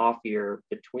happened in the off year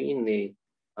between the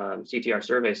CTR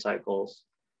survey cycles.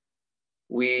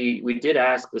 We did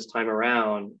ask this time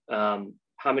around,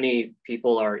 how many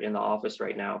people are in the office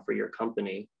right now for your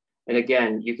company? And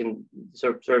again, you can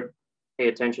sort of pay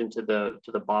attention to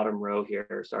the bottom row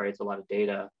here. Sorry, it's a lot of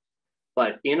data.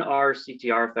 But in our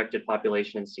CTR affected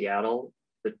population in Seattle,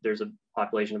 there's a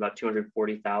population of about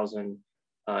 240,000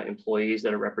 employees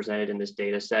that are represented in this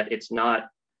data set. It's not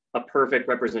a perfect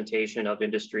representation of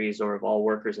industries or of all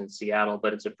workers in Seattle,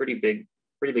 but it's a pretty big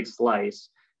slice.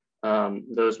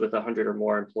 Those with 100 or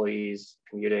more employees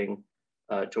commuting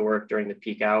to work during the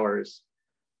peak hours.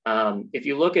 If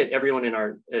you look at everyone in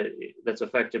our that's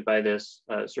affected by this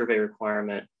survey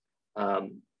requirement,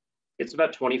 it's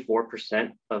about 24%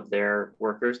 of their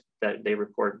workers that they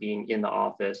report being in the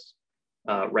office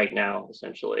right now,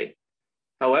 essentially.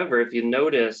 However, if you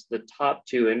notice the top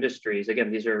two industries,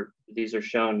 again, these are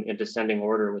shown in descending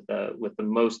order with the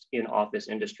most in-office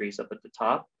industries up at the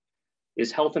top,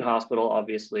 is health and hospital.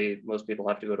 Obviously, most people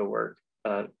have to go to work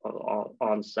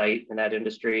on site in that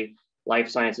industry. Life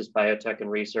sciences, biotech, and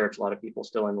research, a lot of people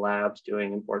still in labs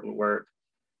doing important work.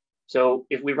 So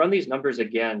if we run these numbers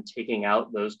again, taking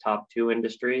out those top two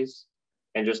industries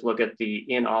and just look at the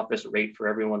in-office rate for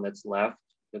everyone that's left,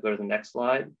 we'll go to the next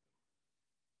slide.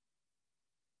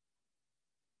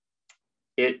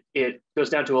 It goes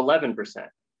down to 11%.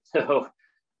 So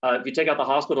if you take out the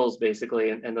hospitals basically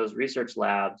and those research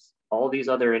labs, all these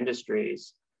other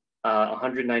industries,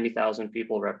 190,000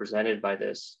 people represented by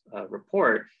this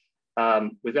report,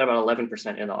 we've got about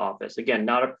 11% in the office. Again,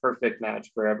 not a perfect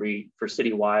match for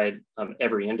citywide,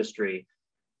 every industry.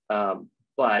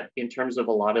 But in terms of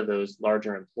a lot of those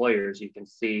larger employers, you can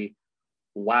see,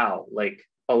 wow, like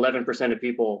 11% of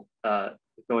people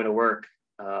going to work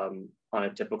on a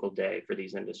typical day for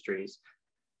these industries.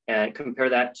 And compare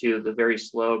that to the very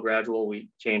slow, gradual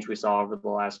change we saw over the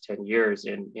last 10 years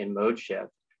in mode shift.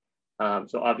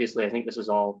 So obviously, I think this is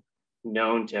all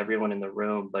known to everyone in the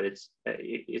room, but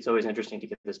it's always interesting to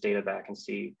get this data back and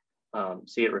see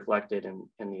it reflected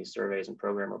in these surveys and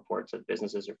program reports that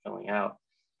businesses are filling out.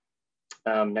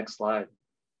 Next slide.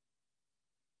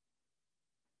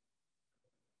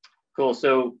 Cool.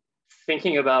 So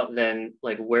thinking about then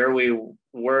like where we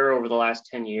were over the last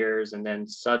 10 years, and then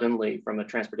suddenly from a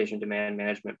transportation demand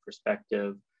management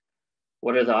perspective,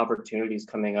 what are the opportunities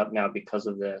coming up now because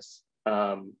of this?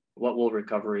 What will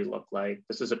recovery look like?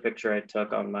 This is a picture I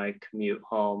took on my commute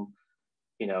home.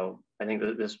 I think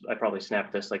that I probably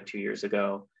snapped this like 2 years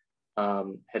ago.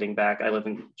 Heading back, I live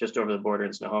just over the border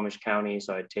in Snohomish County,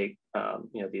 so I take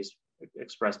these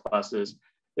express buses.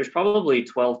 There's probably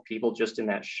 12 people just in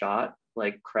that shot,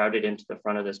 like crowded into the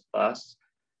front of this bus.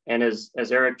 And as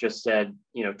Erik just said,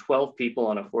 12 people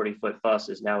on a 40-foot bus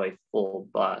is now a full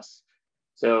bus.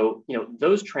 So,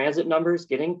 those transit numbers,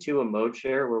 getting to a mode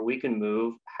share where we can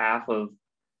move half of,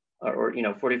 or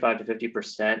 45 to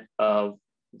 50% of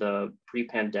the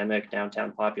pre-pandemic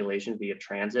downtown population via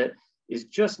transit is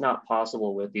just not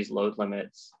possible with these load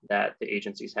limits that the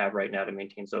agencies have right now to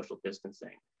maintain social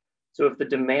distancing. So if the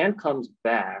demand comes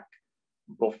back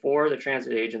before the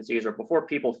transit agencies or before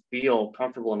people feel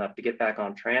comfortable enough to get back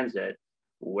on transit,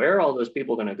 where are all those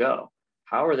people going to go?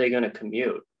 How are they going to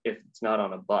commute if it's not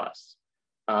on a bus?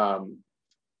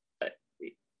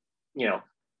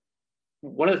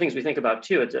 One of the things we think about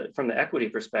too, from the equity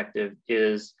perspective,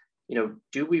 is,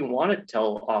 do we want to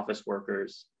tell office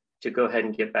workers to go ahead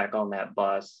and get back on that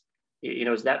bus?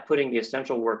 Is that putting the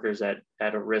essential workers at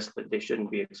a risk that they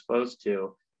shouldn't be exposed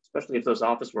to, especially if those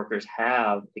office workers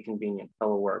have a convenient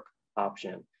telework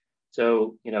option?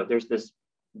 So, there's this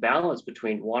balance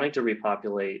between wanting to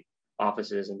repopulate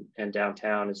offices and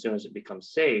downtown as soon as it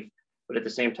becomes safe, but at the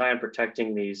same time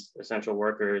protecting these essential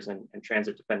workers and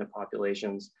transit dependent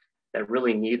populations that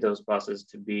really need those buses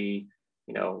to be,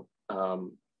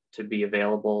 to be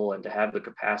available and to have the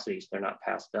capacity so they're not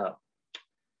passed up.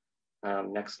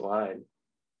 Next slide.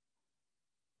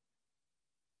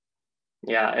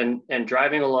 Yeah, and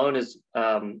driving alone is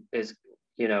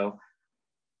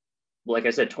like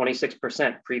I said,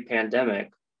 26%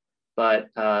 pre-pandemic, but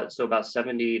so about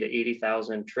 70 to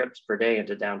 80,000 trips per day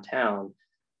into downtown.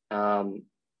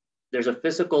 There's a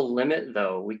physical limit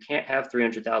though. We can't have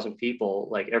 300,000 people,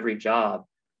 like every job,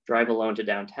 drive alone to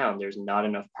downtown. There's not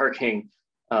enough parking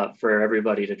for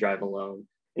everybody to drive alone.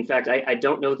 In fact, I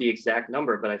don't know the exact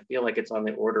number, but I feel like it's on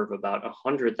the order of about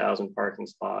 100,000 parking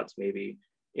spots, maybe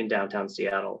in downtown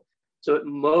Seattle. So at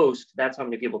most, that's how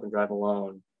many people can drive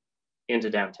alone into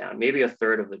downtown, maybe a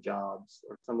third of the jobs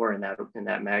or somewhere in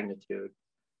that magnitude.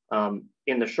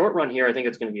 In the short run here, I think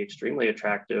it's going to be extremely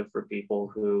attractive for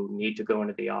people who need to go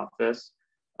into the office,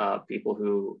 people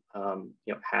who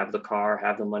have the car,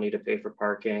 have the money to pay for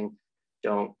parking,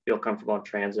 don't feel comfortable in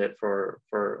transit for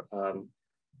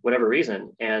whatever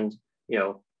reason. And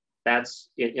that's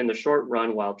in the short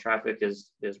run, while traffic is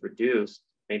reduced,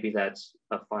 maybe that's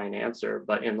a fine answer.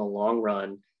 But in the long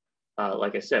run,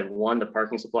 like I said, one, the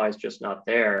parking supply is just not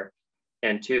there,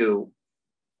 and two,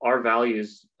 our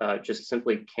values just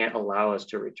simply can't allow us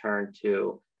to return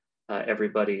to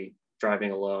everybody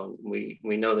driving alone. We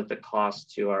know that the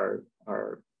cost to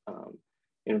our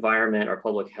environment, our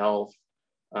public health,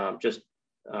 just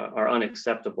are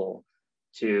unacceptable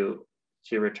to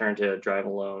return to drive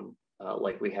alone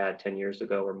like we had 10 years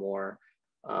ago or more,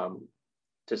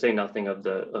 to say nothing of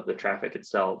the traffic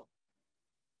itself.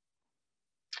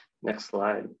 Next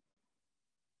slide.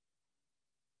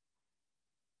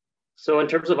 So in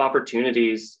terms of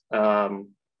opportunities,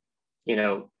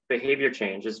 behavior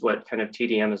change is what kind of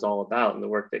TDM is all about, and the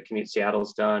work that Commute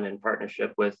Seattle's done in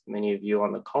partnership with many of you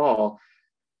on the call.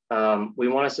 We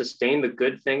want to sustain the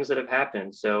good things that have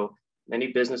happened. So many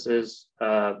businesses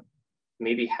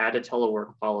maybe had a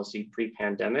telework policy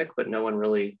pre-pandemic, but no one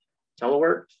really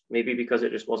teleworked, maybe because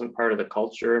it just wasn't part of the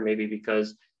culture, maybe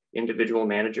because individual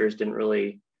managers didn't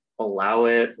really allow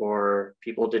it, or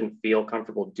people didn't feel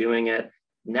comfortable doing it.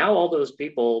 Now all those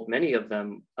people, many of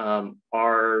them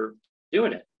are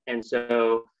doing it. And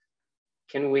so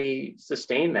can we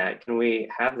sustain that? Can we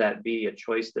have that be a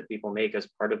choice that people make as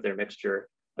part of their mixture,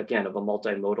 again, of a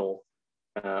multimodal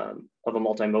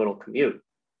commute?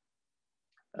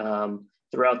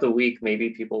 Throughout the week,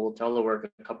 maybe people will telework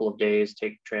a couple of days,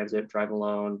 take transit, drive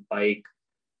alone, bike,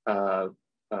 carpool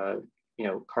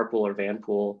or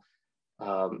vanpool,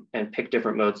 and pick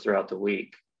different modes throughout the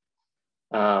week.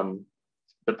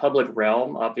 The public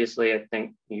realm, obviously, I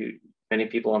think many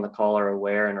people on the call are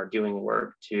aware and are doing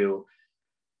work to,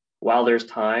 while there's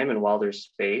time and while there's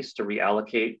space, to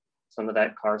reallocate some of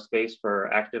that car space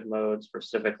for active modes, for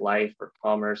civic life, for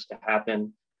commerce to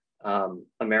happen.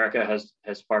 America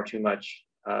has far too much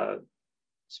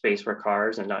space for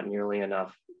cars and not nearly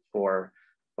enough for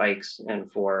bikes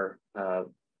and for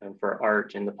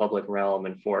art in the public realm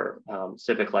and for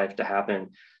civic life to happen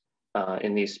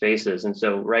in these spaces. And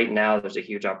so right now there's a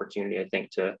huge opportunity, I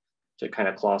think, to kind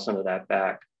of claw some of that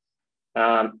back.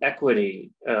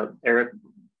 Equity, Erik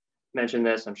mentioned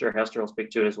this, I'm sure Hester will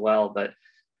speak to it as well, but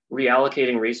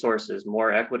reallocating resources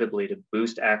more equitably to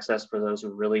boost access for those who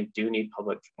really do need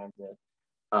public transit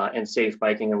and safe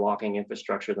biking and walking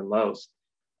infrastructure the most.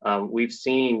 We've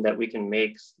seen that we can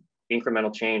make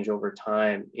incremental change over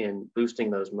time in boosting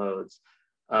those modes.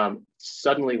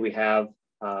 Suddenly we have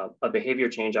a behavior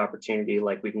change opportunity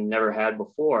like we've never had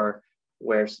before,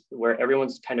 where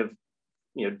everyone's kind of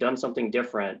done something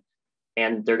different,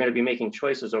 and they're going to be making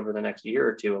choices over the next year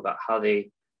or two about how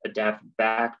they adapt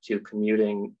back to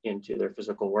commuting into their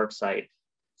physical work site.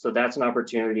 So that's an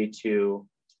opportunity to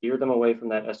steer them away from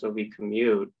that SOV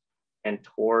commute and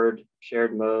toward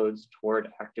shared modes, toward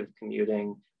active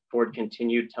commuting, toward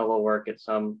continued telework at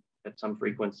some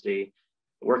frequency.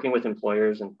 Working with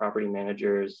employers and property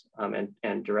managers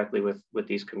and directly with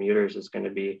these commuters is going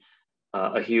to be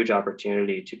a huge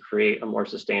opportunity to create a more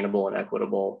sustainable and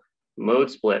equitable mode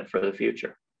split for the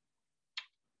future.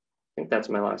 I think that's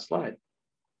my last slide.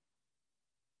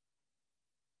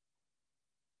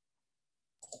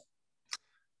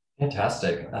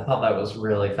 Fantastic. I thought that was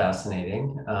really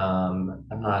fascinating. I'm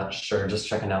not sure, just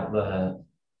checking out the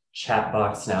chat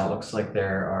box now. It looks like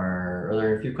are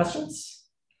there a few questions?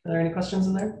 Are there any questions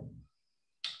in there?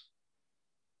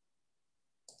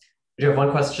 We do have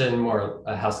one question, more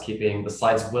housekeeping. The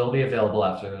slides will be available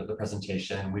after the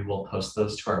presentation. We will post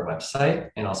those to our website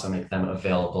and also make them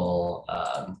available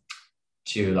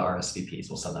to the RSVPs.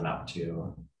 We'll send them out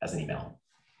to as an email.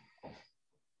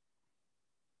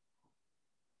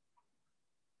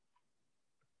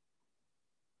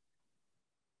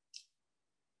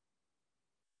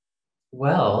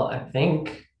 Well, I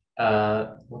think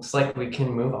looks like we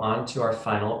can move on to our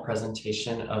final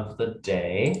presentation of the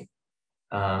day.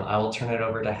 I will turn it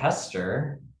over to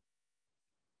Hester.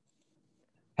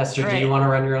 Hester, All do you right. want to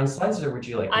run your own slides, or would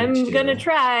you like me I'm to? gonna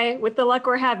try. With the luck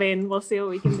we're having, we'll see what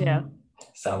we can do.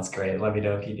 Sounds great. Let me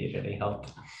know if you need any help.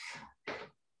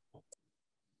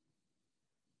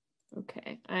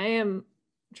 Okay, I am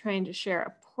trying to share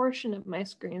a portion of my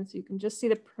screen so you can just see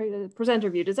the presenter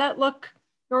view. Does that look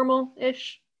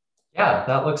normal-ish? Yeah,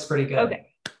 that looks pretty good.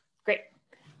 Okay, great.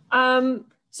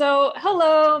 So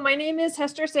hello, my name is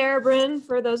Hester Serebrin.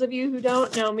 For those of you who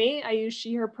don't know me, I use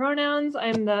she, her pronouns.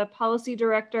 I'm the policy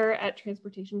director at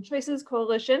Transportation Choices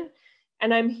Coalition,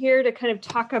 and I'm here to kind of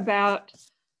talk about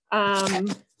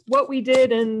what we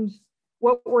did and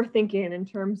what we're thinking in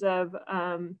terms of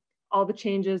all the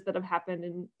changes that have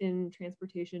happened in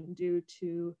transportation due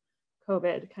to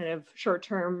COVID, kind of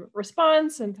short-term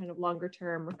response and kind of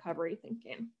longer-term recovery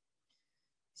thinking.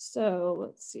 So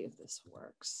let's see if this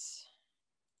works.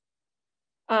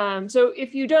 So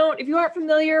if you aren't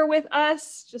familiar with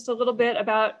us, just a little bit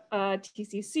about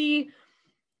TCC.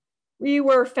 We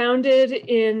were founded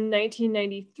in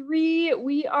 1993.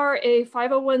 We are a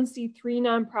 501c3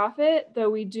 nonprofit, though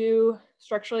we do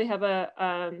structurally have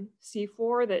a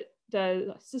C4 that does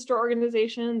a sister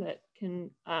organization that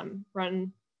can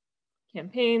run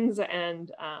campaigns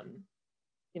and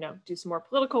do some more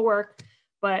political work.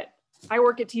 But I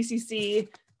work at TCC,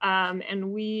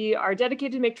 and we are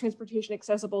dedicated to make transportation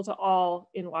accessible to all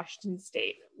in Washington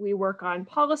State. We work on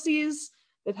policies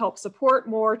that help support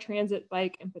more transit,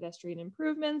 bike, and pedestrian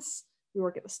improvements. We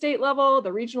work at the state level,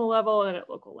 the regional level, and at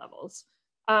local levels.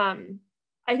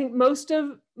 I think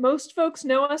most folks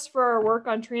know us for our work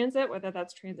on transit, whether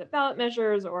that's transit ballot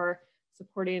measures or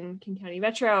supporting King County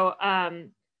Metro.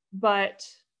 But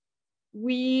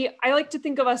I like to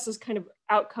think of us as kind of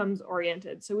outcomes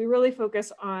oriented. So we really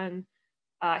focus on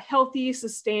healthy,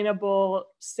 sustainable,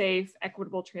 safe,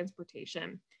 equitable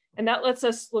transportation. And that lets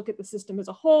us look at the system as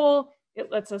a whole. It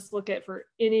lets us look at, for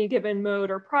any given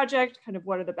mode or project, kind of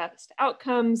what are the best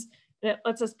outcomes. And it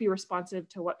lets us be responsive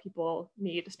to what people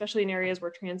need, especially in areas where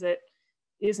transit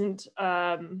isn't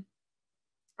a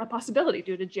possibility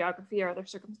due to geography or other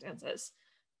circumstances.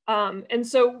 And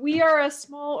so we are a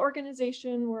small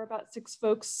organization. We're about 6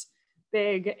 folks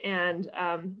big. And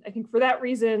I think for that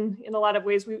reason, in a lot of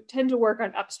ways, we tend to work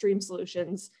on upstream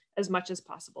solutions as much as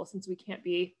possible, since we can't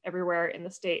be everywhere in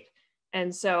the state.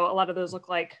 And so a lot of those look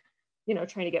like,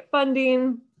 trying to get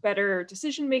funding, better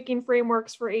decision-making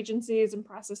frameworks for agencies and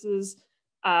processes,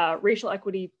 racial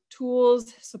equity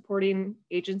tools, supporting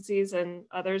agencies and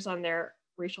others on their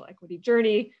racial equity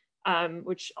journey,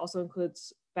 which also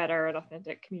includes better and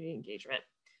authentic community engagement.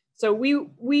 So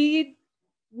we're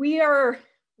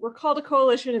called a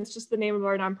coalition. It's just the name of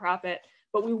our nonprofit,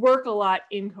 but we work a lot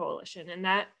in coalition, and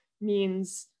that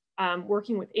means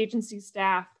working with agency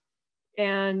staff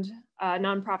and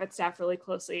nonprofit staff really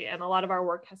closely. And a lot of our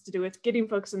work has to do with getting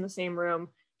folks in the same room,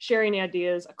 sharing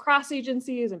ideas across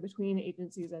agencies and between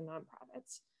agencies and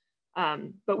nonprofits.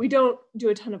 But we don't do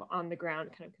a ton of on the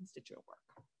ground kind of constituent work.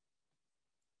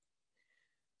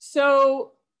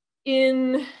 So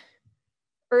in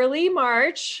early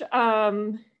March, a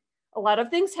lot of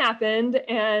things happened.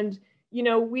 And,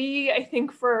 we, I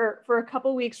think for a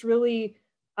couple weeks, really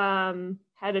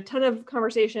had a ton of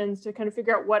conversations to kind of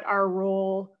figure out what our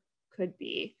role could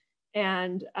be.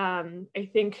 And I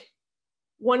think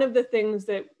one of the things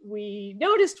that we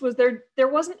noticed was there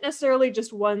wasn't necessarily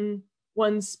just one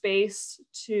space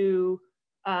to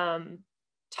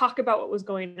talk about what was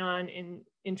going on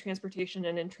in transportation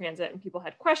and in transit. And people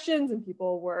had questions, and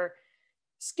people were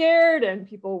scared, and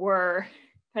people were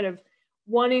kind of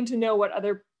wanting to know what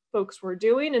other folks were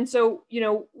doing. And so,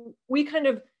 we kind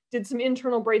of did some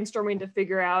internal brainstorming to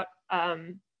figure out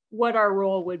what our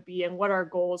role would be and what our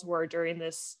goals were during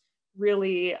this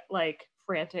really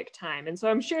frantic time. And so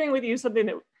I'm sharing with you something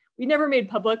that we never made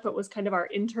public, but was kind of our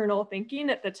internal thinking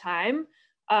at the time.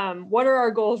 What are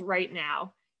our goals right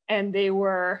now? And they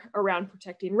were around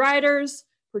protecting riders,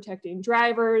 protecting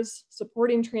drivers,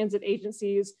 supporting transit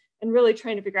agencies, and really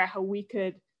trying to figure out how we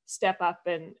could step up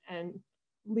and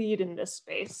lead in this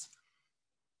space.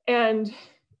 And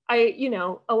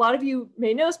a lot of you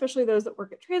may know, especially those that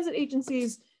work at transit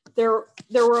agencies, there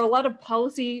were a lot of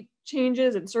policy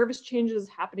changes and service changes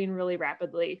happening really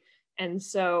rapidly. And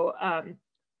so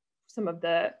some of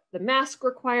the mask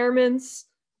requirements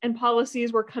and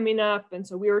policies were coming up. And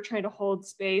so we were trying to hold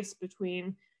space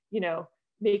between,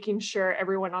 making sure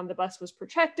everyone on the bus was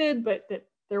protected, but that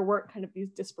there weren't kind of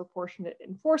these disproportionate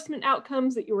enforcement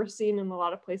outcomes that you were seeing in a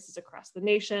lot of places across the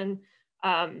nation,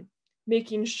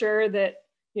 making sure that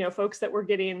folks that were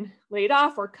getting laid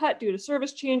off or cut due to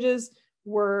service changes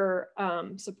were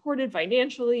supported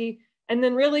financially, and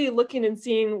then really looking and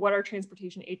seeing what our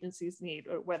transportation agencies need,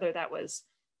 or whether that was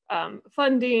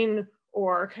funding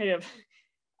or kind of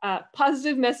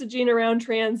positive messaging around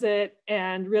transit,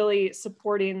 and really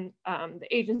supporting the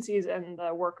agencies and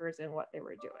the workers in what they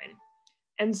were doing.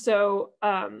 And so,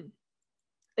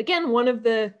 again, one of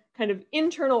the kind of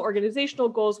internal organizational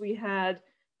goals we had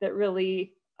that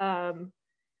really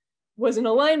was in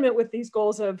alignment with these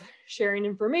goals of sharing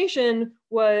information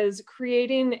was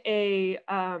creating a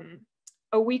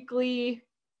weekly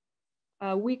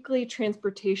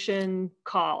transportation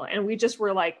call. And we just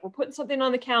were like, we're putting something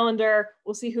on the calendar,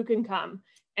 we'll see who can come.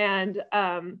 And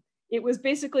it was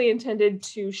basically intended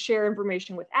to share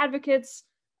information with advocates.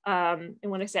 And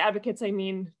when I say advocates, I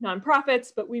mean nonprofits,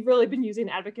 but we've really been using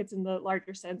advocates in the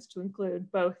larger sense to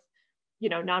include both,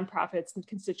 nonprofits and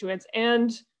constituents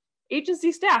and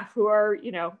agency staff who are,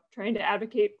 trying to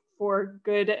advocate for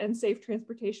good and safe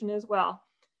transportation as well.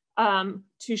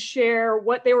 To share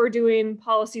what they were doing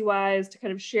policy-wise, to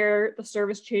kind of share the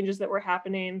service changes that were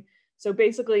happening. So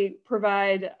basically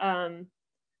provide a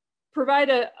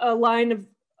line of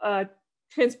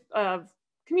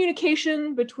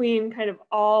communication between kind of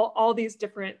all these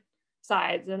different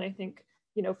sides. And I think,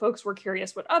 folks were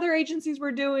curious what other agencies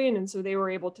were doing. And so they were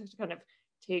able to kind of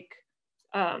take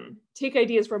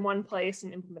ideas from one place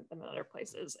and implement them in other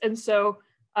places. And so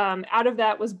out of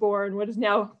that was born what is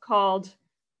now called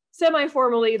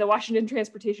semi-formally the Washington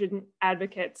Transportation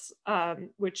Advocates,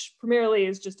 which primarily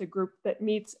is just a group that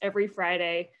meets every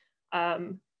Friday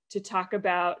to talk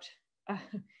about,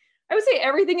 I would say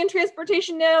everything in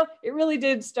transportation now. It really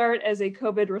did start as a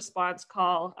COVID response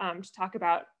call to talk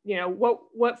about,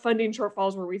 what funding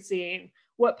shortfalls were we seeing,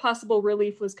 what possible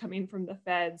relief was coming from the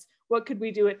feds, what could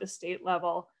we do at the state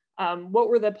level, what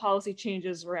were the policy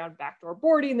changes around backdoor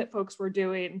boarding that folks were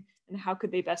doing, and how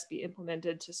could they best be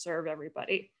implemented to serve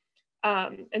everybody.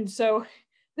 And so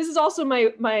this is also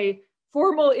my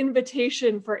formal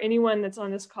invitation for anyone that's on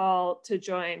this call to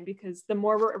join, because the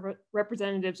more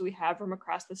representatives we have from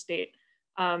across the state,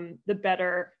 the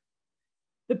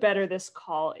better this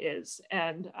call is.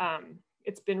 And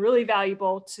it's been really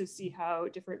valuable to see how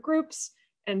different groups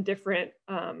and different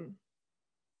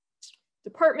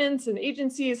departments and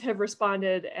agencies have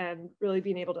responded, and really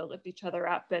being able to lift each other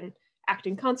up and act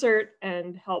in concert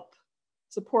and help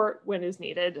support when is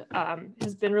needed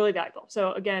has been really valuable.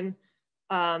 So again,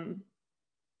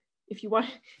 if you want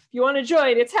to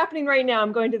join, it's happening right now.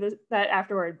 I'm going to that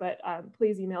afterward, but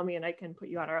please email me and I can put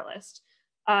you on our list.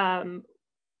 I'm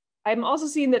also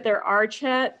seeing that there are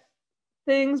chat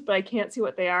things, but I can't see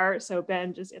what they are. So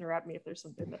Ben, just interrupt me if there's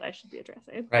something that I should be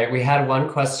addressing. Right, we had one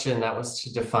question that was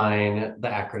to define the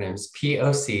acronyms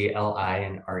POCLI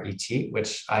and RET,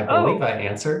 which I believe I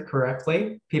answered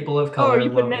correctly. People of color,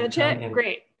 you put it in the chat?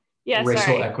 Great. Yeah,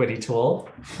 racial equity tool.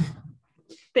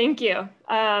 Thank you.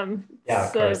 Yeah,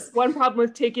 of course. One problem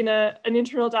with taking an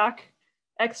internal doc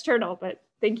external, but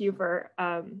thank you for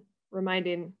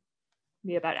reminding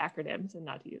me about acronyms and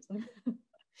not to use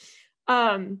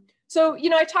them. So,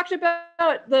 I talked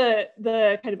about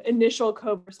the kind of initial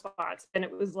COVID response, and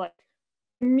it was like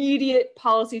immediate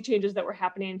policy changes that were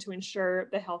happening to ensure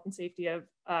the health and safety of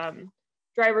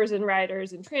drivers and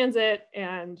riders in transit,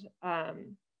 and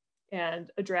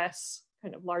address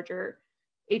kind of larger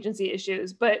agency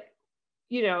issues. But,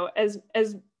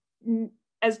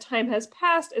 as time has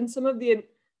passed and some of the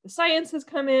science has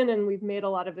come in, and we've made a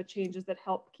lot of the changes that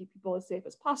help keep people as safe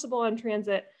as possible on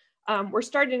transit, we're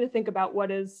starting to think about what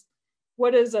does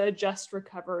a just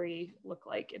recovery look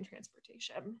like in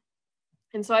transportation.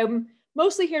 And so I'm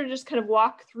mostly here to just kind of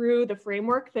walk through the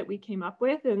framework that we came up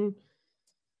with in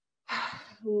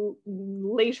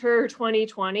later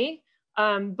 2020,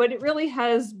 but it really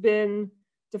has been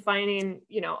defining,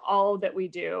 all that we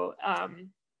do.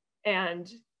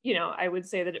 And, I would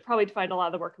say that it probably defined a lot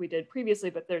of the work we did previously,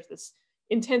 but there's this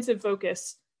intensive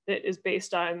focus that is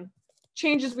based on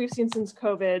changes we've seen since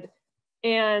COVID,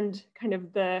 and kind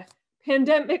of the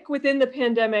pandemic within the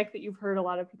pandemic that you've heard a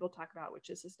lot of people talk about, which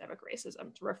is systemic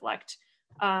racism, to reflect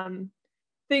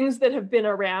things that have been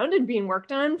around and being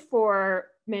worked on for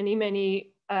many,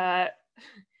 many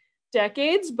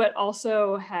decades, but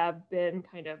also have been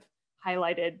kind of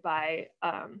highlighted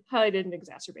and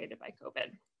exacerbated by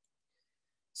COVID.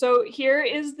 So here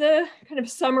is the kind of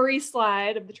summary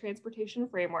slide of the transportation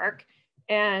framework.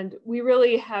 And we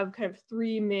really have kind of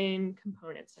three main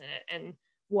components in it. And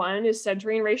one is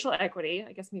centering racial equity.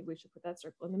 I guess maybe we should put that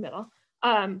circle in the middle.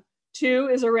 Two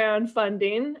is around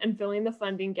funding and filling the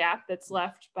funding gap that's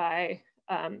left by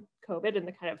COVID and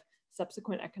the kind of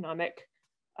subsequent economic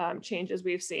changes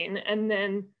we've seen. And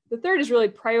then the third is really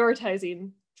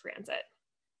prioritizing transit.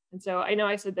 And so I know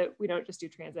I said that we don't just do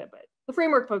transit, but the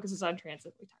framework focuses on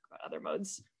transit. We talk about other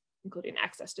modes including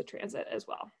access to transit as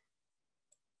well.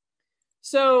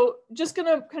 So just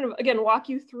gonna kind of, again, walk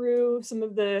you through some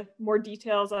of the more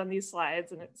details on these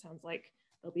slides, and it sounds like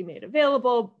they'll be made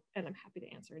available, and I'm happy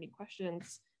to answer any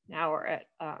questions now or at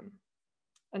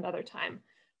another time.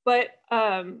 But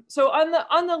so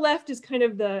on the left is kind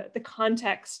of the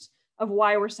context of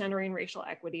why we're centering racial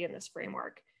equity in this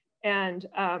framework. And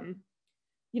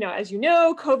you know, as you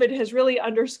know, COVID has really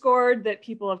underscored that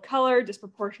people of color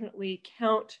disproportionately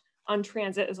count on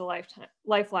transit as a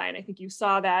lifeline. I think you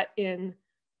saw that in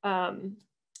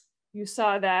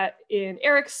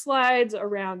Erik's slides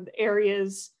around the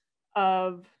areas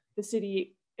of the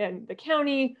city and the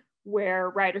county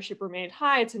where ridership remained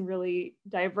high. It's in really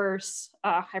diverse,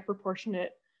 high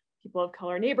proportionate people of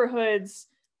color neighborhoods.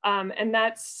 And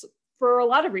that's for a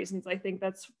lot of reasons. I think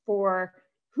that's for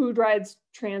who drives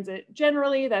transit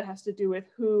generally. That has to do with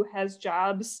who has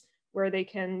jobs where they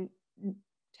can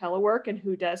telework and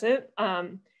who doesn't.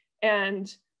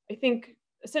 And I think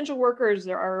essential workers,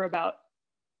 there are about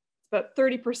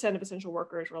 30% of essential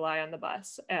workers rely on the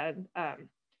bus. And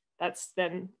that's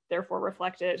then therefore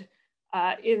reflected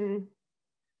in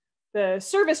the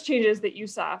service changes that you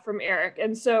saw from Erik.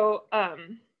 And so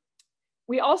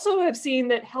we also have seen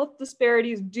that health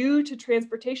disparities due to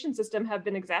transportation system have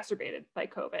been exacerbated by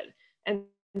COVID. And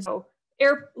so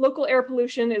local air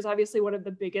pollution is obviously one of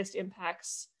the biggest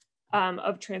impacts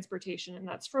of transportation, and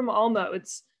that's from all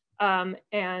modes.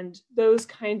 And those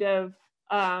kind of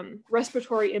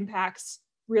respiratory impacts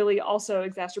really also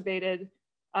exacerbated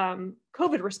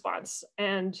COVID response.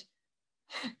 And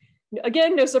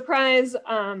again, no surprise,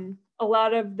 a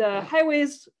lot of the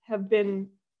highways have been,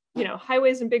 you know,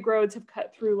 highways and big roads have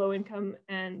cut through low income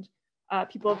and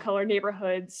people of color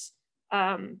neighborhoods,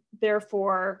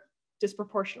 therefore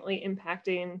disproportionately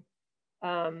impacting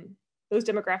those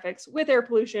demographics with air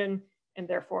pollution, and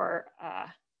therefore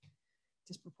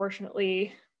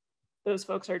disproportionately those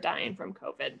folks are dying from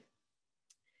COVID.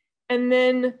 And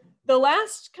then the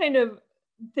last kind of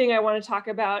thing I want to talk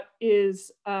about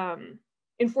is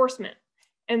enforcement.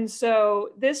 And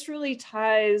so this really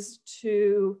ties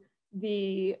to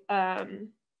the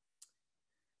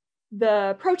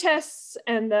protests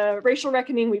and the racial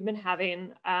reckoning we've been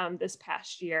having this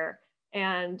past year,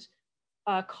 and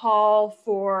a call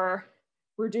for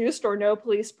reduced or no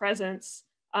police presence.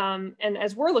 And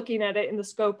as we're looking at it in the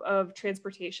scope of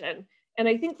transportation. And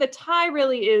I think the tie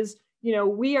really is, you know,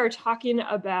 we are talking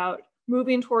about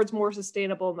moving towards more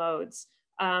sustainable modes,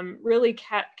 really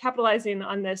capitalizing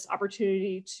on this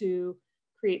opportunity to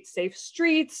create safe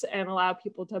streets and allow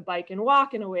people to bike and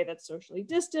walk in a way that's socially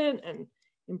distant and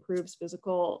improves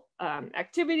physical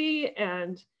activity.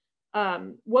 And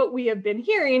what we have been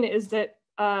hearing is that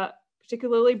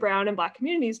particularly Brown and Black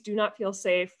communities do not feel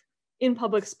safe in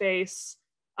public space,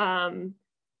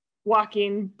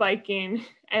 walking, biking,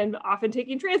 and often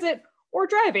taking transit or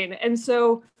driving. And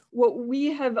so what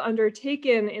we have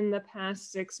undertaken in the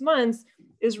past 6 months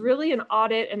is really an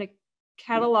audit and a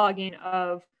cataloging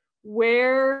of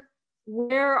where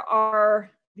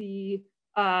are the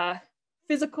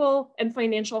physical and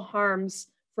financial harms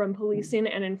from policing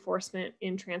and enforcement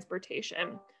in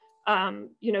transportation.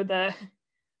 You know, the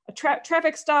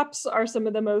traffic stops are some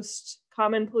of the most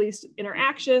common police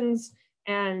interactions,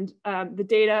 and the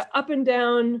data up and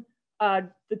down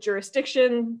the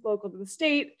jurisdiction, local to the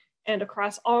state, and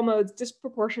across all modes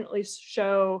disproportionately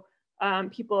show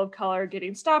people of color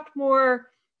getting stopped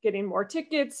more, getting more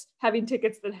tickets, having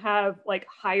tickets that have like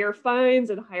higher fines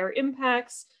and higher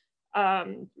impacts,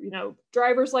 you know,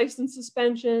 driver's license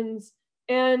suspensions.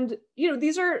 And, you know,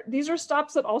 these are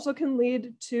stops that also can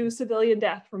lead to civilian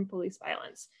death from police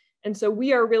violence. And so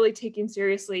we are really taking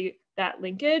seriously that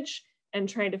linkage and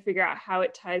trying to figure out how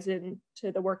it ties in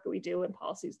to the work that we do and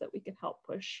policies that we can help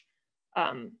push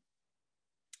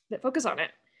that focus on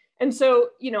it. And so,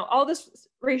 you know, all this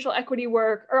racial equity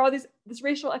work, or all this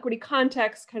racial equity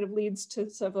context kind of leads to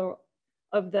several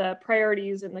of the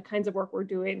priorities and the kinds of work we're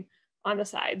doing on the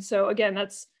side. So again,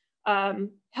 that's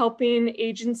helping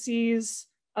agencies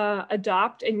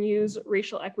adopt and use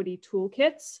racial equity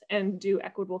toolkits and do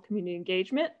equitable community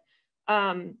engagement.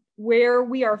 Where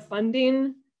we are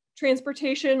funding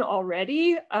transportation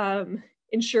already,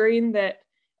 ensuring that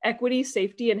equity,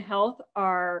 safety, and health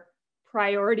are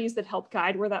priorities that help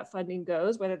guide where that funding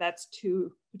goes, whether that's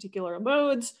to particular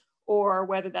modes or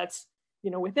whether that's, you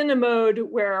know, within a mode,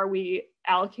 where are we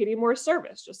allocating more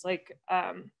service, just like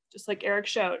Erik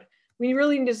showed. We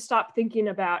really need to stop thinking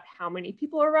about how many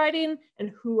people are riding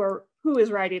and who is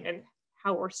riding and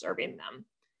how we're serving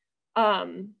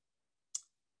them.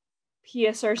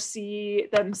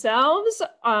 PSRC themselves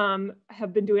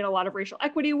have been doing a lot of racial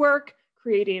equity work,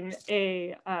 creating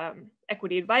a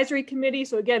equity advisory committee.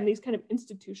 So again, these kind of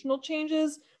institutional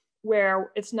changes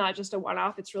where it's not just a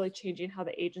one-off, it's really changing how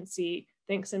the agency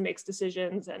thinks and makes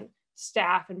decisions, and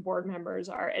staff and board members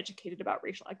are educated about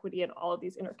racial equity and all of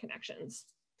these interconnections.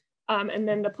 And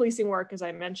then the policing work, as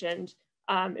I mentioned,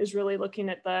 is really looking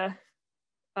at the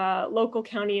local,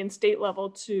 county, and state level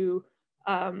to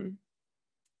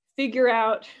figure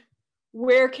out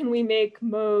where can we make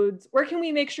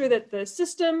sure that the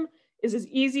system is as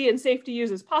easy and safe to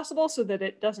use as possible so that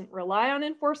it doesn't rely on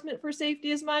enforcement for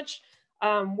safety as much.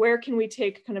 Where can we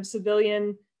take kind of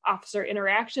civilian officer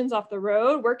interactions off the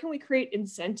road? Where can we create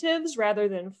incentives rather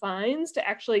than fines to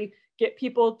actually get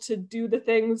people to do the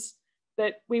things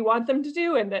that we want them to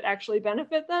do and that actually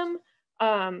benefit them,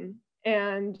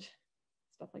 and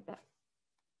stuff like that.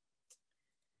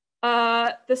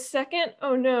 The second,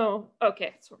 oh no,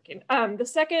 okay, it's working.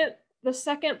 The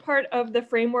second part of the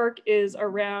framework is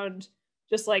around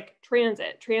just like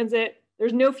transit.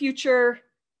 There's no future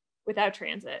without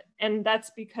transit. And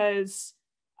that's because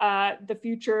the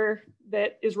future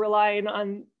that is relying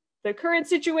on the current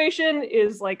situation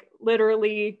is like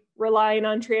literally relying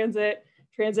on transit.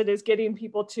 Transit is getting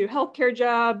people to healthcare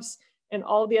jobs and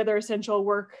all the other essential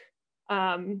work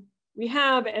we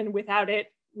have. And without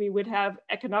it, we would have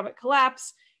economic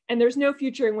collapse. And there's no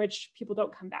future in which people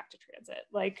don't come back to transit.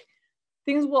 Like,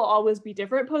 things will always be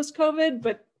different post-COVID,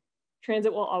 but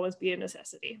transit will always be a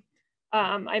necessity.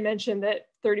 I mentioned that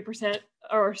 30%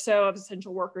 or so of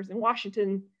essential workers in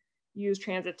Washington use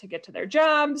transit to get to their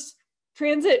jobs.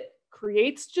 Transit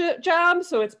creates jobs,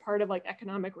 so it's part of like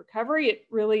economic recovery. It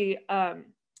really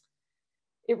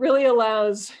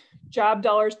allows job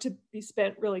dollars to be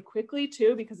spent really quickly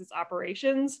too, because it's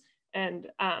operations, and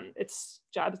it's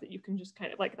jobs that you can just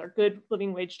kind of like, they're good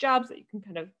living wage jobs that you can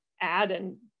kind of add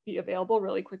and be available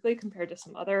really quickly compared to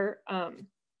some other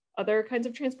kinds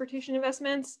of transportation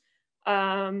investments.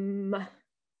 And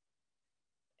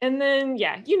then,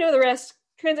 yeah, you know the rest.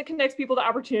 Transit connects people to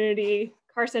opportunity.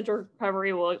 Car-centered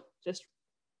recovery will just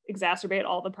exacerbate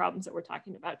all the problems that we're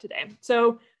talking about today.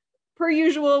 So per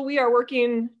usual, we are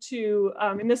working to,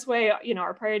 in this way, you know,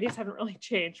 our priorities haven't really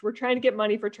changed. We're trying to get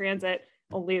money for transit,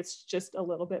 only it's just a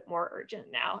little bit more urgent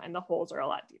now, and the holes are a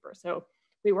lot deeper. So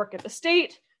we work at the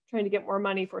state, trying to get more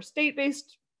money for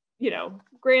state-based, you know,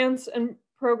 grants and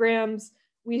programs.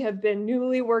 We have been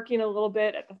newly working a little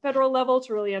bit at the federal level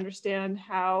to really understand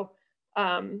how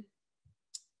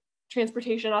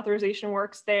transportation authorization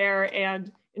works there,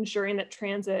 and ensuring that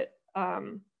transit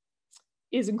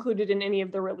is included in any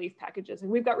of the relief packages.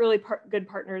 And we've got really good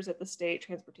partners at the state,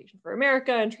 Transportation for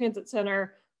America and Transit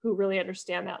Center, who really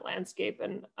understand that landscape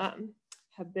and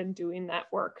have been doing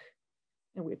that work.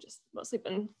 And we've just mostly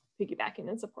been piggybacking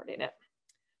and supporting it.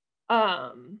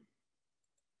 And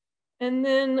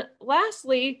then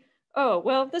lastly, oh,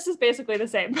 well, this is basically the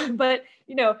same, but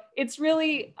you know, it's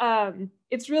really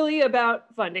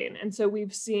about funding. And so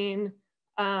we've seen,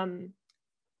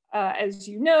 as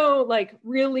you know, like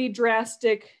really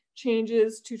drastic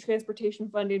changes to transportation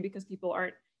funding because people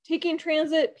aren't taking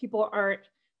transit, people aren't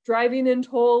driving in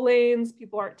toll lanes,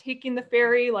 people aren't taking the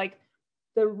ferry. Like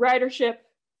the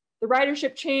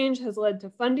ridership change has led to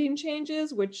funding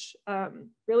changes, which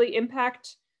really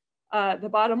impact the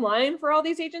bottom line for all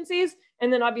these agencies.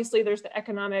 And then obviously there's the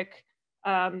economic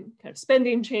kind of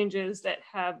spending changes that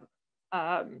have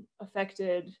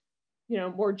affected, you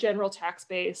know, more general tax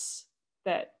base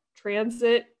that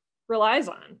transit relies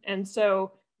on. And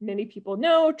so many people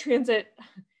know transit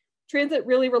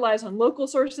really relies on local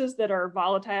sources that are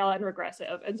volatile and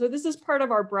regressive. And so this is part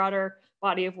of our broader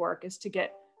body of work, is to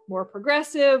get more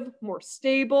progressive, more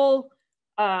stable,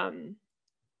 and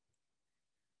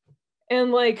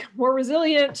like more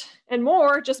resilient and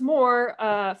more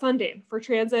funding for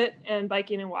transit and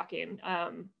biking and walking.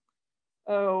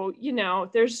 Oh, you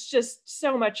know, there's just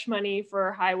so much money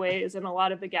for highways, and a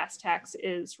lot of the gas tax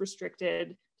is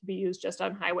restricted to be used just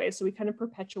on highways. So we kind of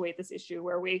perpetuate this issue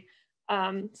where we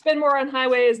spend more on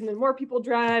highways, and then more people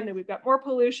drive, and then we've got more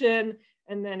pollution,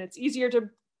 and then it's easier to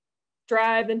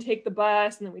drive than take the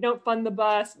bus, and then we don't fund the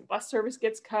bus, and bus service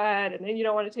gets cut, and then you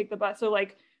don't want to take the bus. So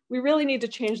like, we really need to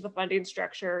change the funding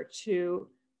structure to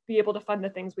be able to fund the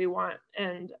things we want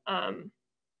and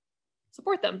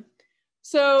support them.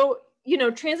 So, you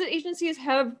know, transit agencies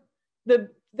have the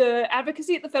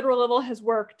advocacy at the federal level has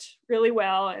worked really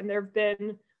well, and there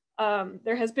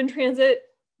has been transit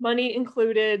money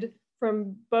included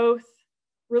from both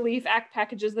Relief Act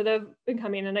packages that have been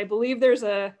coming. And I believe there's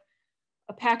a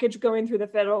package going through the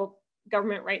federal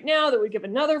government right now that would give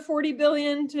another $40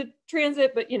 billion to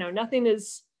transit, but you know, nothing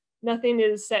is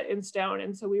set in stone.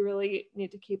 And so we really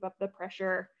need to keep up the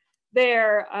pressure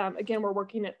there. Again, we're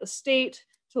working at the state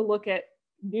to look at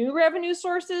new revenue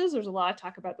sources. There's a lot of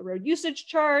talk about the road usage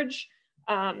charge.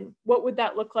 What would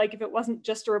that look like if it wasn't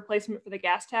just a replacement for the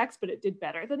gas tax, but it did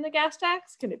better than the gas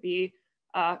tax? Can it be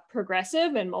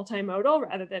progressive and multimodal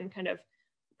rather than kind of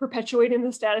perpetuating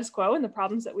the status quo and the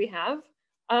problems that we have?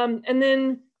 And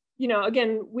then, you know,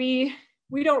 again, we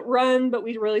don't run, but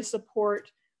we really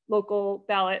support local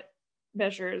ballot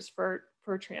measures for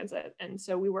transit. And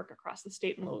so we work across the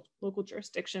state and local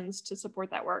jurisdictions to support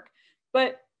that work.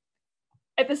 But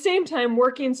at the same time,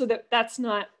 working so that that's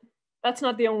not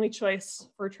the only choice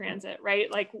for transit, right?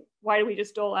 Like, why do we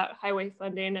just dole out highway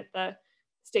funding at the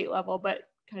state level, but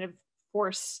kind of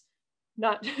force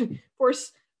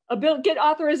a bill, get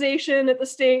authorization at the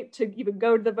state to even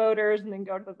go to the voters and then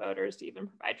go to the voters to even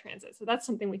provide transit. So that's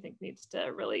something we think needs to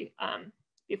really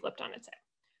be flipped on its head.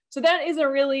 So that is a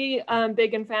really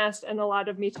big and fast and a lot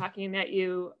of me talking at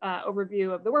you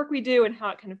overview of the work we do and how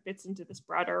it kind of fits into this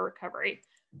broader recovery.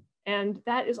 And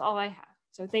that is all I have.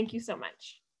 So thank you so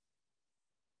much.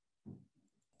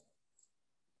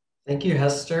 Thank you,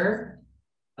 Hester.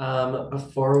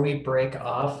 Before we break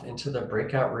off into the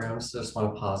breakout rooms, I just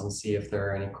want to pause and see if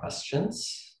there are any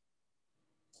questions.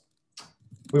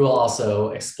 We will also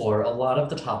explore a lot of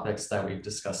the topics that we've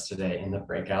discussed today in the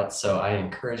breakout, so I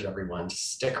encourage everyone to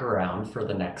stick around for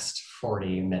the next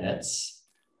 40 minutes.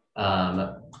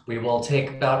 We will take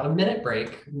about a minute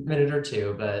or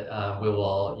two, but we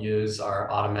will use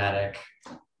our automatic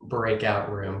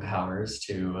breakout room powers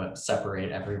to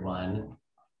separate everyone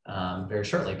very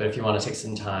shortly. But if you want to take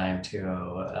some time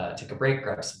to take a break,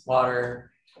 grab some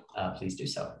water, please do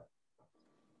so.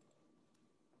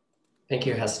 Thank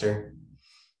you, Hester.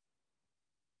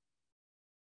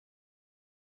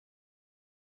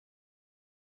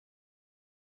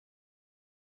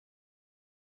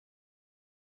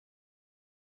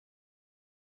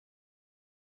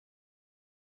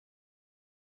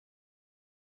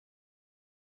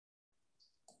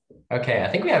 Okay, I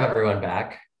think we have everyone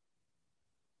back.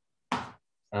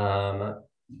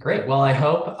 Great. Well, I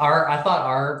thought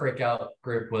our breakout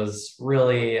group was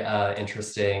really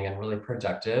interesting and really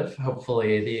productive.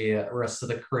 Hopefully the rest of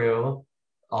the crew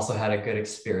also had a good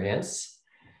experience.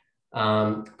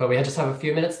 But we just have a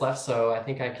few minutes left, so I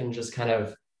think I can just kind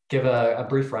of give a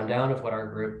brief rundown of what our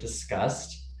group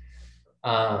discussed.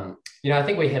 You know, I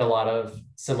think we hit a lot of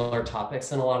similar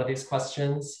topics in a lot of these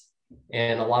questions,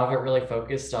 and a lot of it really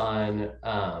focused on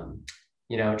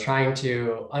you know, trying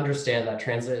to understand that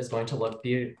transit is going to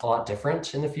be a lot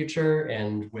different in the future,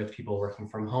 and with people working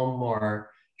from home more,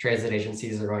 transit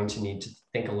agencies are going to need to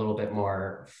think a little bit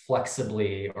more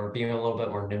flexibly or being a little bit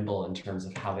more nimble in terms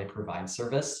of how they provide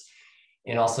service.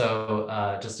 And also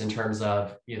just in terms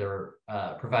of either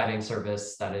providing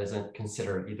service that isn't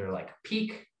considered either like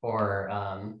peak or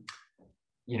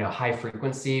you know, high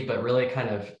frequency, but really kind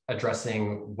of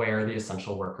addressing where the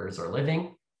essential workers are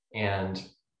living and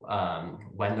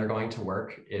when they're going to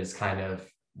work is kind of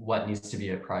what needs to be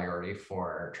a priority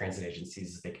for transit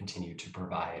agencies as they continue to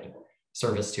provide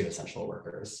service to essential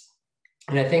workers.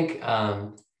 And I think,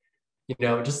 you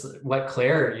know, just what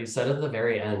Claire, you said at the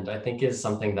very end, I think is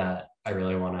something that I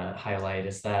really want to highlight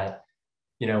is that,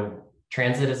 you know,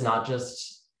 transit is not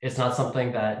just, it's not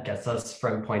something that gets us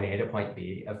from point A to point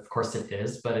B. Of course it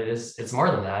is, but it's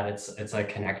more than that. It's a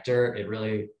connector. It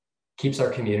really keeps our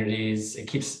communities, it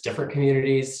keeps different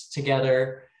communities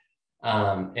together.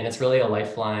 And it's really a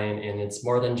lifeline, and it's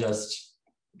more than just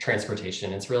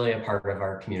transportation. It's really a part of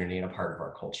our community and a part of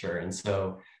our culture. And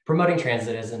so promoting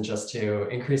transit isn't just to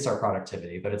increase our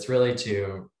productivity, but it's really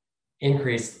to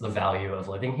increase the value of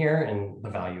living here and the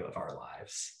value of our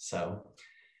lives. So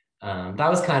that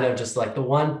was kind of just like the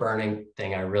one burning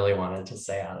thing I really wanted to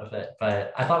say out of it.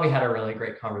 But I thought we had a really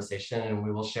great conversation, and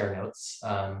we will share notes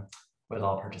with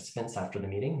all participants after the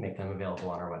meeting, make them available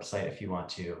on our website if you want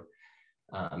to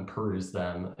peruse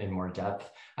them in more depth.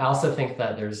 I also think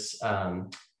that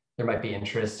there might be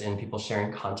interest in people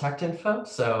sharing contact info.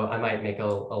 So I might make a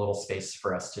little space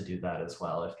for us to do that as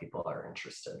well if people are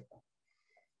interested.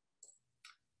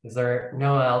 Is there,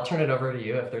 Noah, I'll turn it over to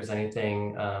you if there's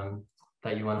anything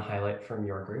that you want to highlight from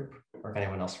your group, or if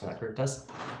anyone else from that group does.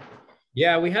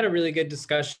 Yeah, we had a really good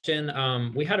discussion.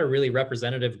 We had a really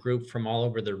representative group from all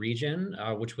over the region,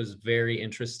 which was very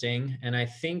interesting. And I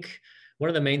think one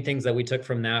of the main things that we took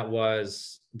from that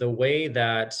was the way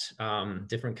that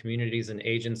different communities and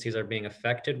agencies are being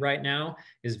affected right now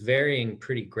is varying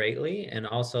pretty greatly. And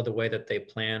also the way that they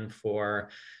plan for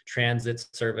transit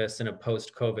service in a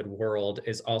post-COVID world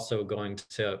is also going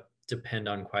to depend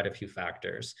on quite a few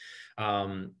factors.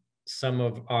 Some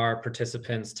of our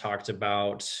participants talked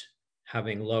about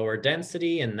having lower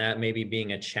density and that maybe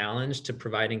being a challenge to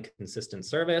providing consistent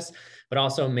service, but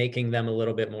also making them a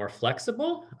little bit more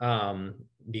flexible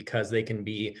because they can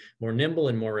be more nimble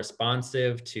and more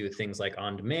responsive to things like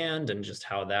on demand and just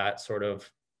how that sort of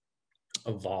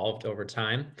evolved over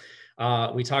time.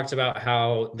 We talked about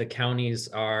how the counties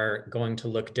are going to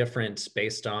look different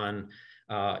based on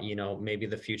maybe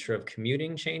the future of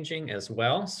commuting changing as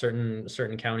well.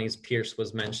 Certain counties, Pierce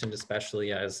was mentioned,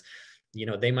 especially as,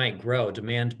 they might grow,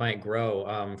 demand might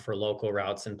grow for local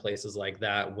routes in places like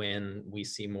that when we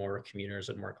see more commuters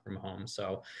and work from home.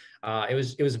 So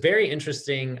it was very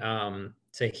interesting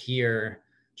to hear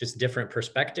just different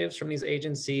perspectives from these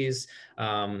agencies,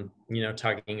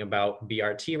 talking about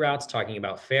BRT routes, talking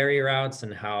about ferry routes,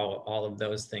 and how all of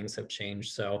those things have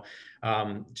changed. So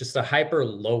just a hyper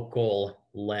local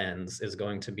lens is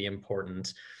going to be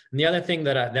important. And the other thing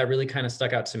that really kind of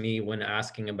stuck out to me when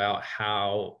asking about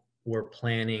how we're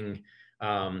planning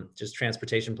just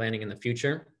transportation planning in the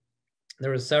future,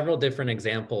 there were several different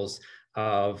examples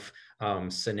of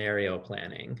scenario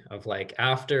planning of like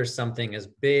after something as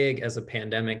big as a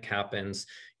pandemic happens,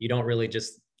 you don't really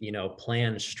just,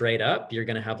 plan straight up. You're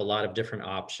going to have a lot of different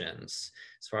options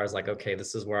as far as like, okay,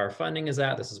 this is where our funding is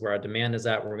at. This is where our demand is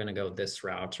at. We're going to go this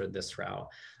route or this route.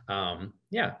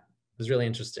 Yeah, it was really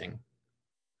interesting.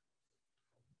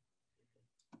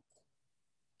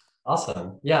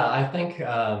 Awesome. Yeah, I think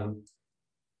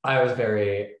I was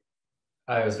very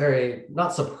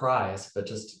not surprised, but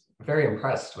just very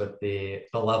impressed with the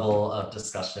level of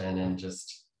discussion and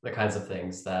just the kinds of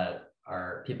things that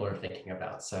people are thinking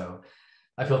about. So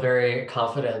I feel very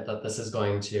confident that this is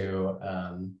going to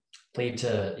lead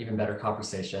to even better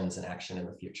conversations and action in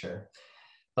the future.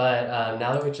 But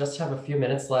now that we just have a few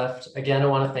minutes left, again, I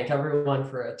want to thank everyone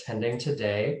for attending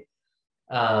today.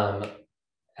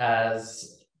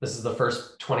 As this is the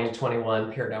first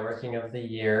 2021 peer networking of the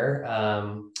year,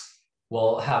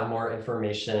 we'll have more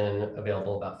information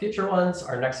available about future ones.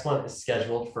 Our next one is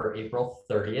scheduled for April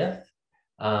 30th.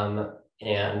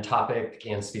 And topic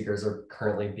and speakers are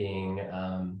currently being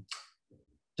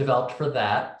developed for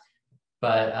that.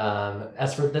 But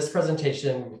as for this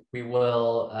presentation, we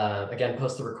will again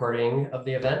post the recording of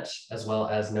the event as well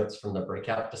as notes from the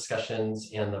breakout discussions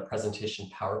and the presentation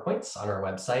PowerPoints on our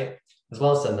website, as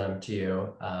well as send them to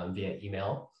you via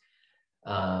email.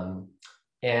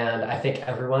 And I think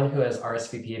everyone who has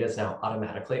RSVP'd is now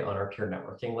automatically on our peer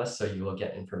networking list, so you will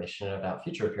get information about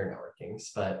future peer networkings.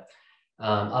 But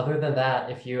other than that,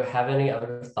 if you have any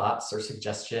other thoughts or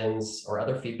suggestions or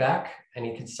other feedback,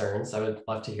 any concerns, I would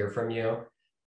love to hear from you.